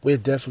 We're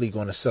definitely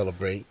going to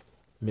celebrate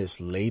Miss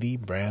Lady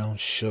Brown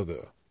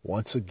Sugar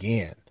once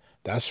again.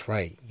 That's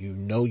right. You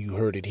know you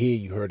heard it here.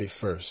 You heard it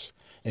first.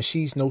 And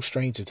she's no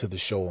stranger to the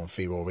show on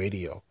Pharaoh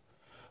Radio.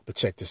 But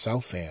check this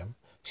out, fam.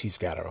 She's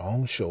got her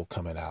own show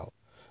coming out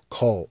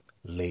called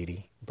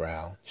Lady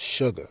Brown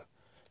Sugar.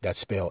 That's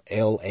spelled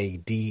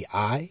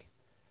LADIBROWN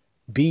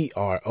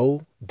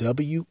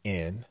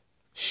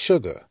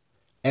Sugar.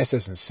 S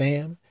as in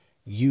Sam,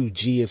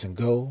 UG as in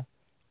go,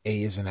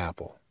 A as in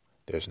apple.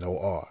 There's no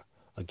R.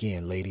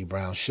 Again, Lady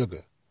Brown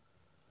Sugar.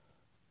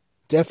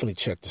 Definitely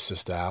check the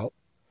sister out.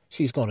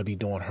 She's going to be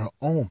doing her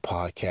own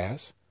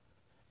podcast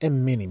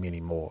and many, many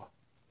more.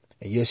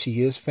 And yes,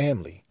 she is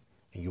family.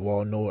 And you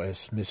all know her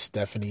as Miss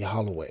Stephanie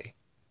Holloway.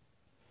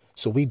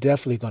 So we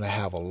definitely going to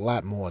have a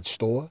lot more in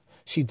store.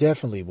 She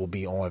definitely will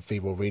be on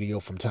Pharaoh Radio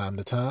from time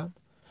to time.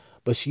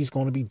 But she's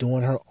going to be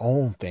doing her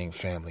own thing,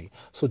 family.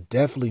 So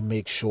definitely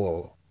make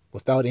sure,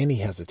 without any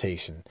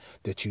hesitation,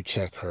 that you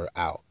check her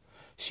out.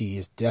 She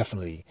is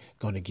definitely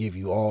going to give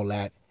you all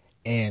that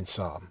and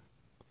some.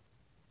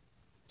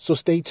 So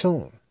stay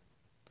tuned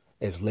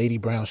as Lady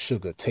Brown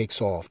Sugar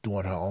takes off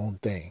doing her own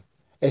thing,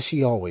 as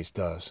she always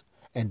does,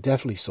 and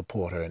definitely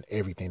support her in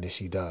everything that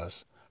she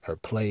does. Her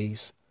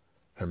plays,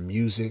 her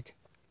music.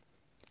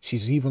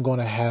 She's even going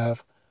to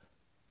have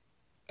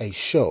a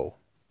show,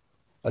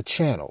 a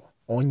channel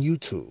on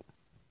YouTube.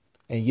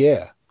 And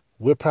yeah,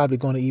 we're probably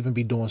going to even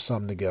be doing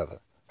something together.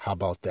 How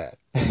about that?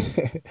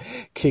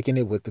 Kicking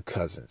it with the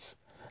cousins.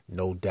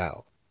 No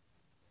doubt.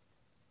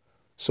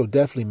 So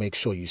definitely make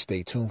sure you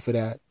stay tuned for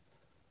that.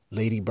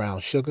 Lady Brown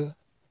Sugar,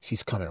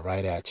 she's coming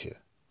right at you.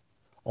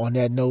 On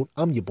that note,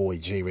 I'm your boy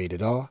J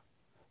Rated R.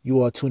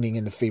 You are tuning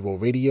in to Pharaoh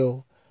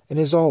Radio. And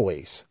as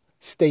always,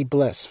 stay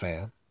blessed,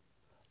 fam.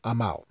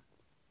 I'm out.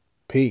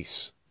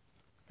 Peace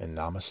and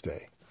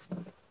namaste.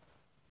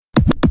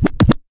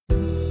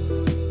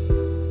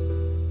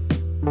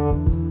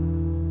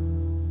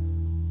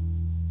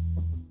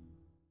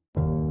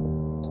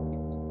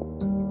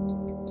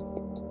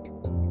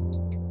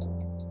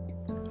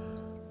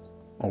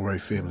 All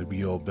right, family,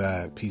 we all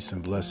back. Peace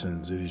and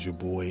blessings. It is your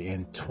boy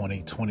in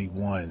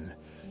 2021.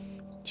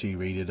 J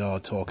Rated R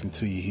talking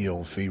to you here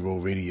on Pharaoh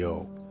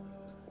Radio.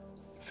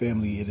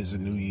 Family, it is a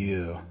new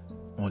year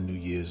on New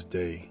Year's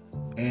Day.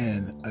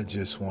 And I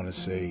just want to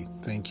say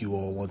thank you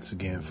all once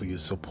again for your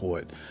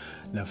support.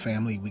 Now,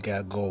 family, we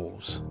got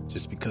goals.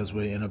 Just because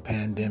we're in a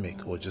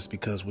pandemic or just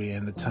because we're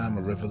in the time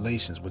of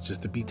revelations, which is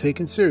to be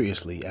taken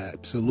seriously,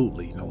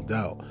 absolutely, no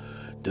doubt,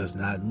 does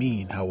not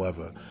mean,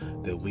 however,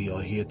 that we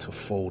are here to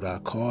fold our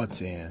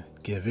cards in,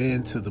 give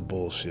in to the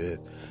bullshit,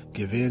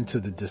 give in to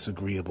the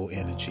disagreeable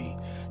energy,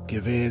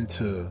 give in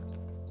to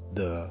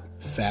the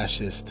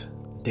fascist,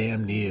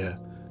 damn near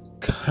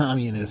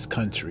communist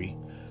country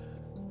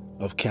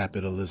of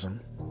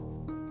capitalism.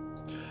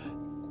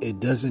 It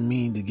doesn't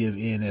mean to give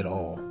in at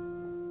all.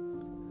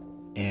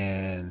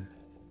 And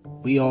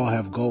we all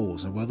have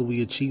goals, and whether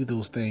we achieve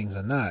those things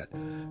or not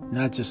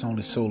just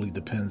only solely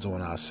depends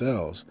on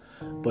ourselves,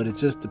 but it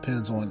just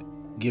depends on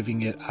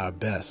giving it our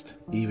best,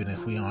 even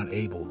if we aren't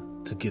able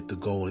to get the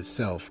goal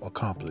itself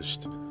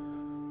accomplished.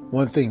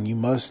 One thing you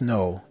must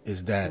know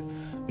is that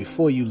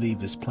before you leave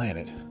this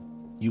planet,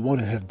 you want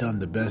to have done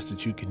the best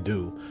that you can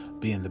do,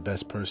 being the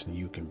best person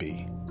you can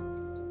be.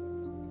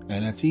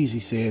 And that's easy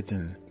said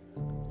than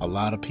a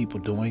lot of people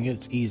doing it.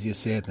 It's easier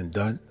said than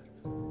done.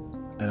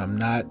 And I'm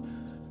not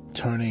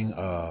turning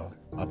a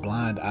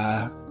blind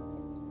eye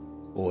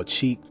or a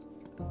cheek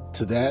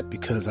to that,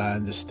 because I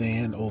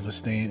understand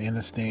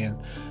that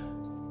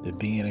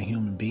being a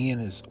human being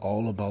is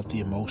all about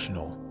the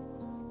emotional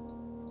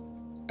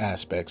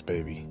aspects,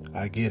 baby.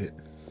 I get it.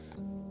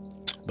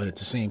 But at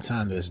the same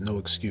time, there's no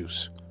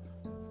excuse.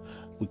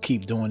 We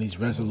keep doing these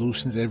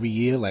resolutions every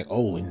year, like,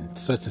 oh, in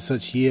such and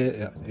such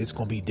year, it's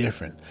going to be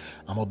different.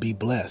 I'm going to be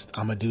blessed.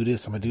 I'm going to do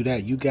this. I'm going to do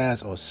that. You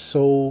guys are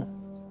so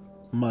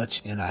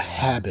much in a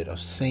habit of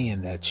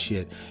saying that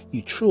shit.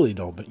 You truly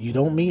don't, but you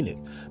don't mean it.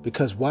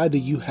 Because why do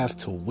you have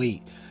to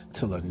wait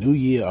till a new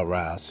year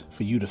arrives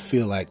for you to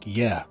feel like,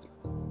 yeah,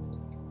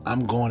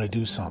 I'm going to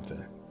do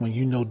something, when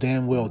you know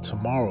damn well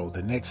tomorrow,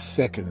 the next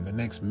second, the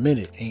next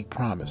minute ain't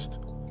promised?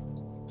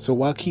 So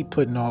why keep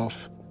putting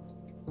off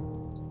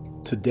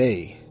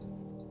today?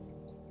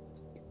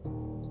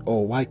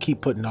 Or why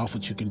keep putting off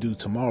what you can do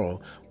tomorrow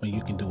when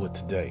you can do it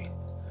today?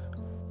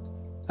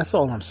 That's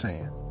all I'm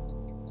saying.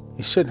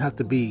 It shouldn't have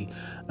to be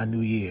a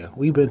new year.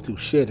 We've been through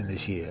shit in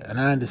this year. And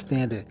I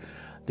understand that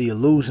the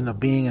illusion of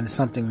being in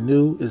something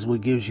new is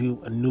what gives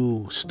you a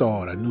new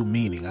start, a new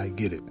meaning. I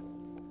get it.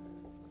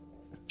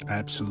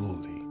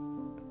 Absolutely.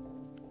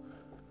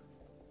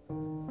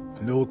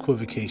 No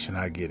equivocation,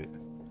 I get it.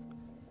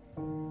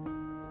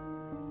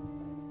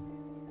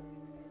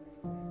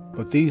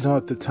 But these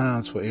aren't the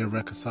times for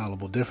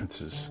irreconcilable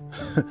differences.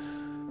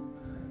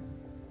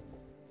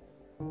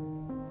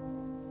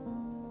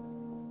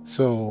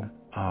 So,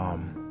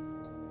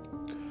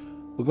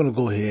 we're going to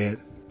go ahead,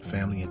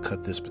 family, and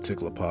cut this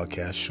particular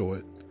podcast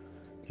short.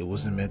 It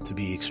wasn't meant to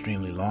be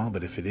extremely long,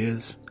 but if it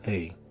is,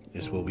 hey,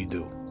 it's what we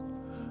do.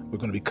 We're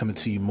going to be coming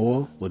to you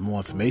more with more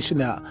information.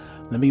 Now,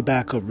 let me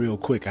back up real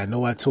quick. I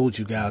know I told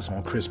you guys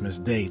on Christmas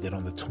Day that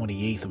on the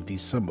 28th of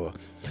December,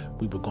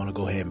 we were going to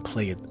go ahead and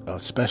play a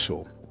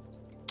special.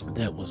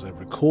 That was a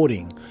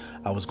recording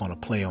I was going to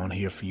play on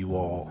here for you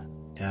all.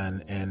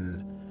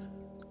 And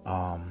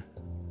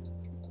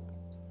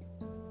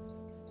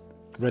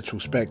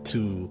retrospect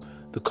to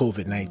the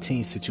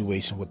COVID-19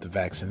 situation with the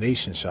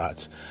vaccination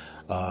shots,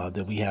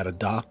 that we had a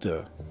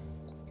doctor,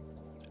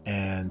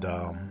 and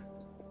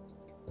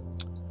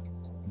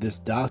this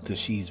doctor,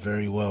 she's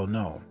very well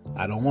known.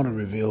 I don't want to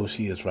reveal who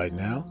she is right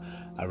now.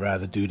 I'd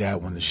rather do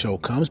that when the show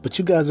comes, but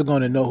you guys are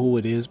going to know who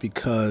it is,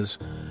 because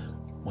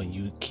when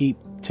you keep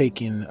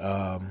taking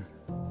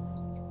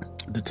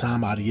the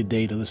time out of your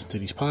day to listen to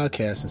these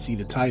podcasts and see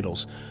the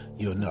titles,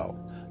 you'll know.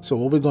 So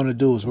what we're going to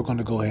do is we're going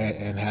to go ahead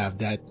and have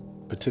that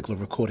particular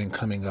recording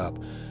coming up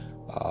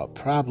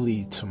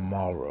probably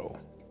tomorrow.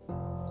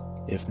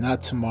 If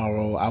not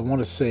tomorrow, I want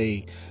to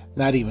say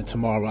not even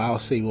tomorrow. I'll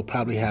say we'll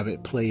probably have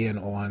it play in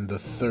on the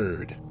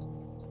 3rd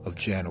of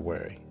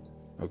January.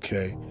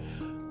 Okay?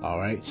 All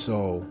right,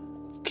 so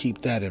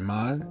keep that in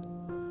mind.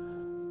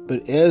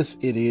 But as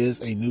it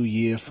is a new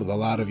year for a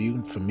lot of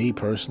you, for me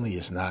personally,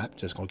 it's not.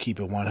 Just going to keep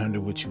it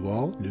 100 with you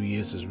all. New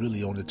Year's is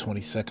really on the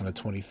 22nd or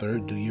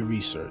 23rd. Do your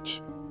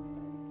research.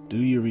 Do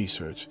your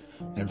research.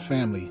 And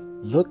family,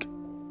 look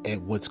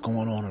at what's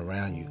going on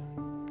around you.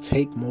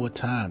 Take more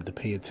time to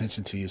pay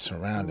attention to your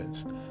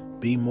surroundings.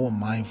 Be more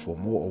mindful,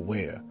 more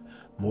aware,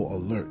 more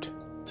alert.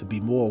 To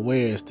be more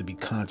aware is to be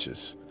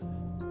conscious.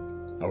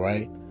 All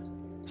right?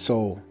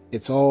 So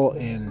it's all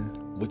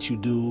in what you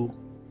do,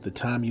 the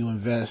time you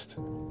invest,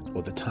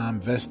 or the time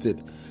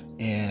vested,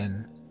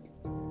 and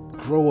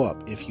grow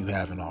up if you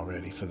haven't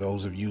already. For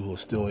those of you who are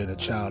still in a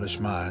childish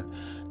mind,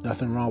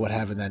 nothing wrong with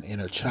having that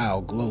inner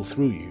child glow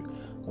through you.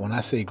 When I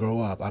say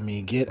grow up, I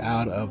mean get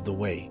out of the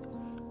way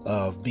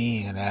of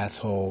being an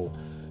asshole,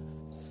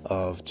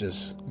 of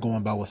just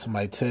going by what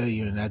somebody tell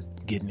you and not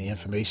getting the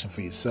information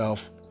for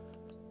yourself.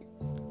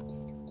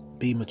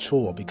 Be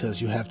mature,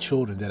 because you have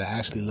children that are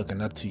actually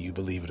looking up to you,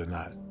 believe it or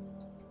not.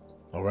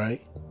 All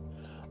right?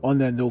 On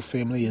that note,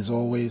 family, as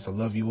always, I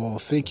love you all.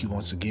 Thank you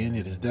once again.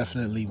 It is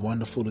definitely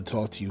wonderful to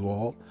talk to you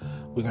all.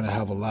 We're going to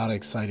have a lot of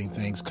exciting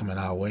things coming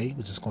our way.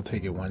 We're just going to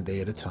take it one day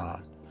at a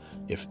time.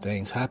 If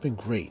things happen,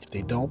 great. If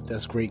they don't,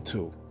 that's great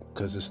too,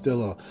 because it's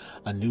still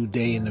a new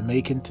day in the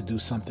making to do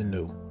something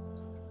new.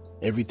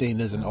 Everything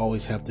doesn't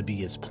always have to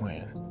be as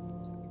planned.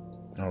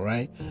 All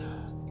right?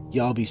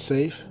 Y'all be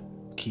safe.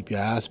 Keep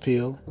your eyes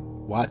peeled.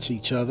 Watch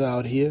each other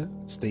out here.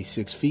 Stay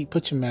 6 feet.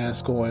 Put your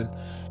mask on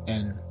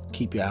and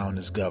keep your eye on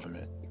this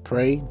government.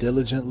 Pray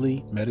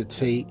diligently,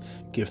 meditate,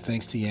 give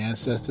thanks to your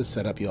ancestors,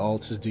 set up your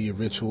altars, do your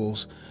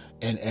rituals,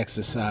 and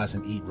exercise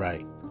and eat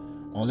right.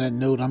 On that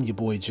note, I'm your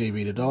boy J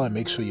Rated R, and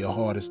make sure your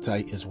heart is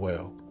tight as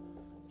well.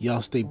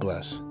 Y'all stay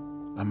blessed.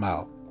 I'm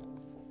out.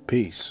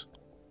 Peace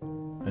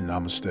and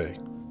namaste.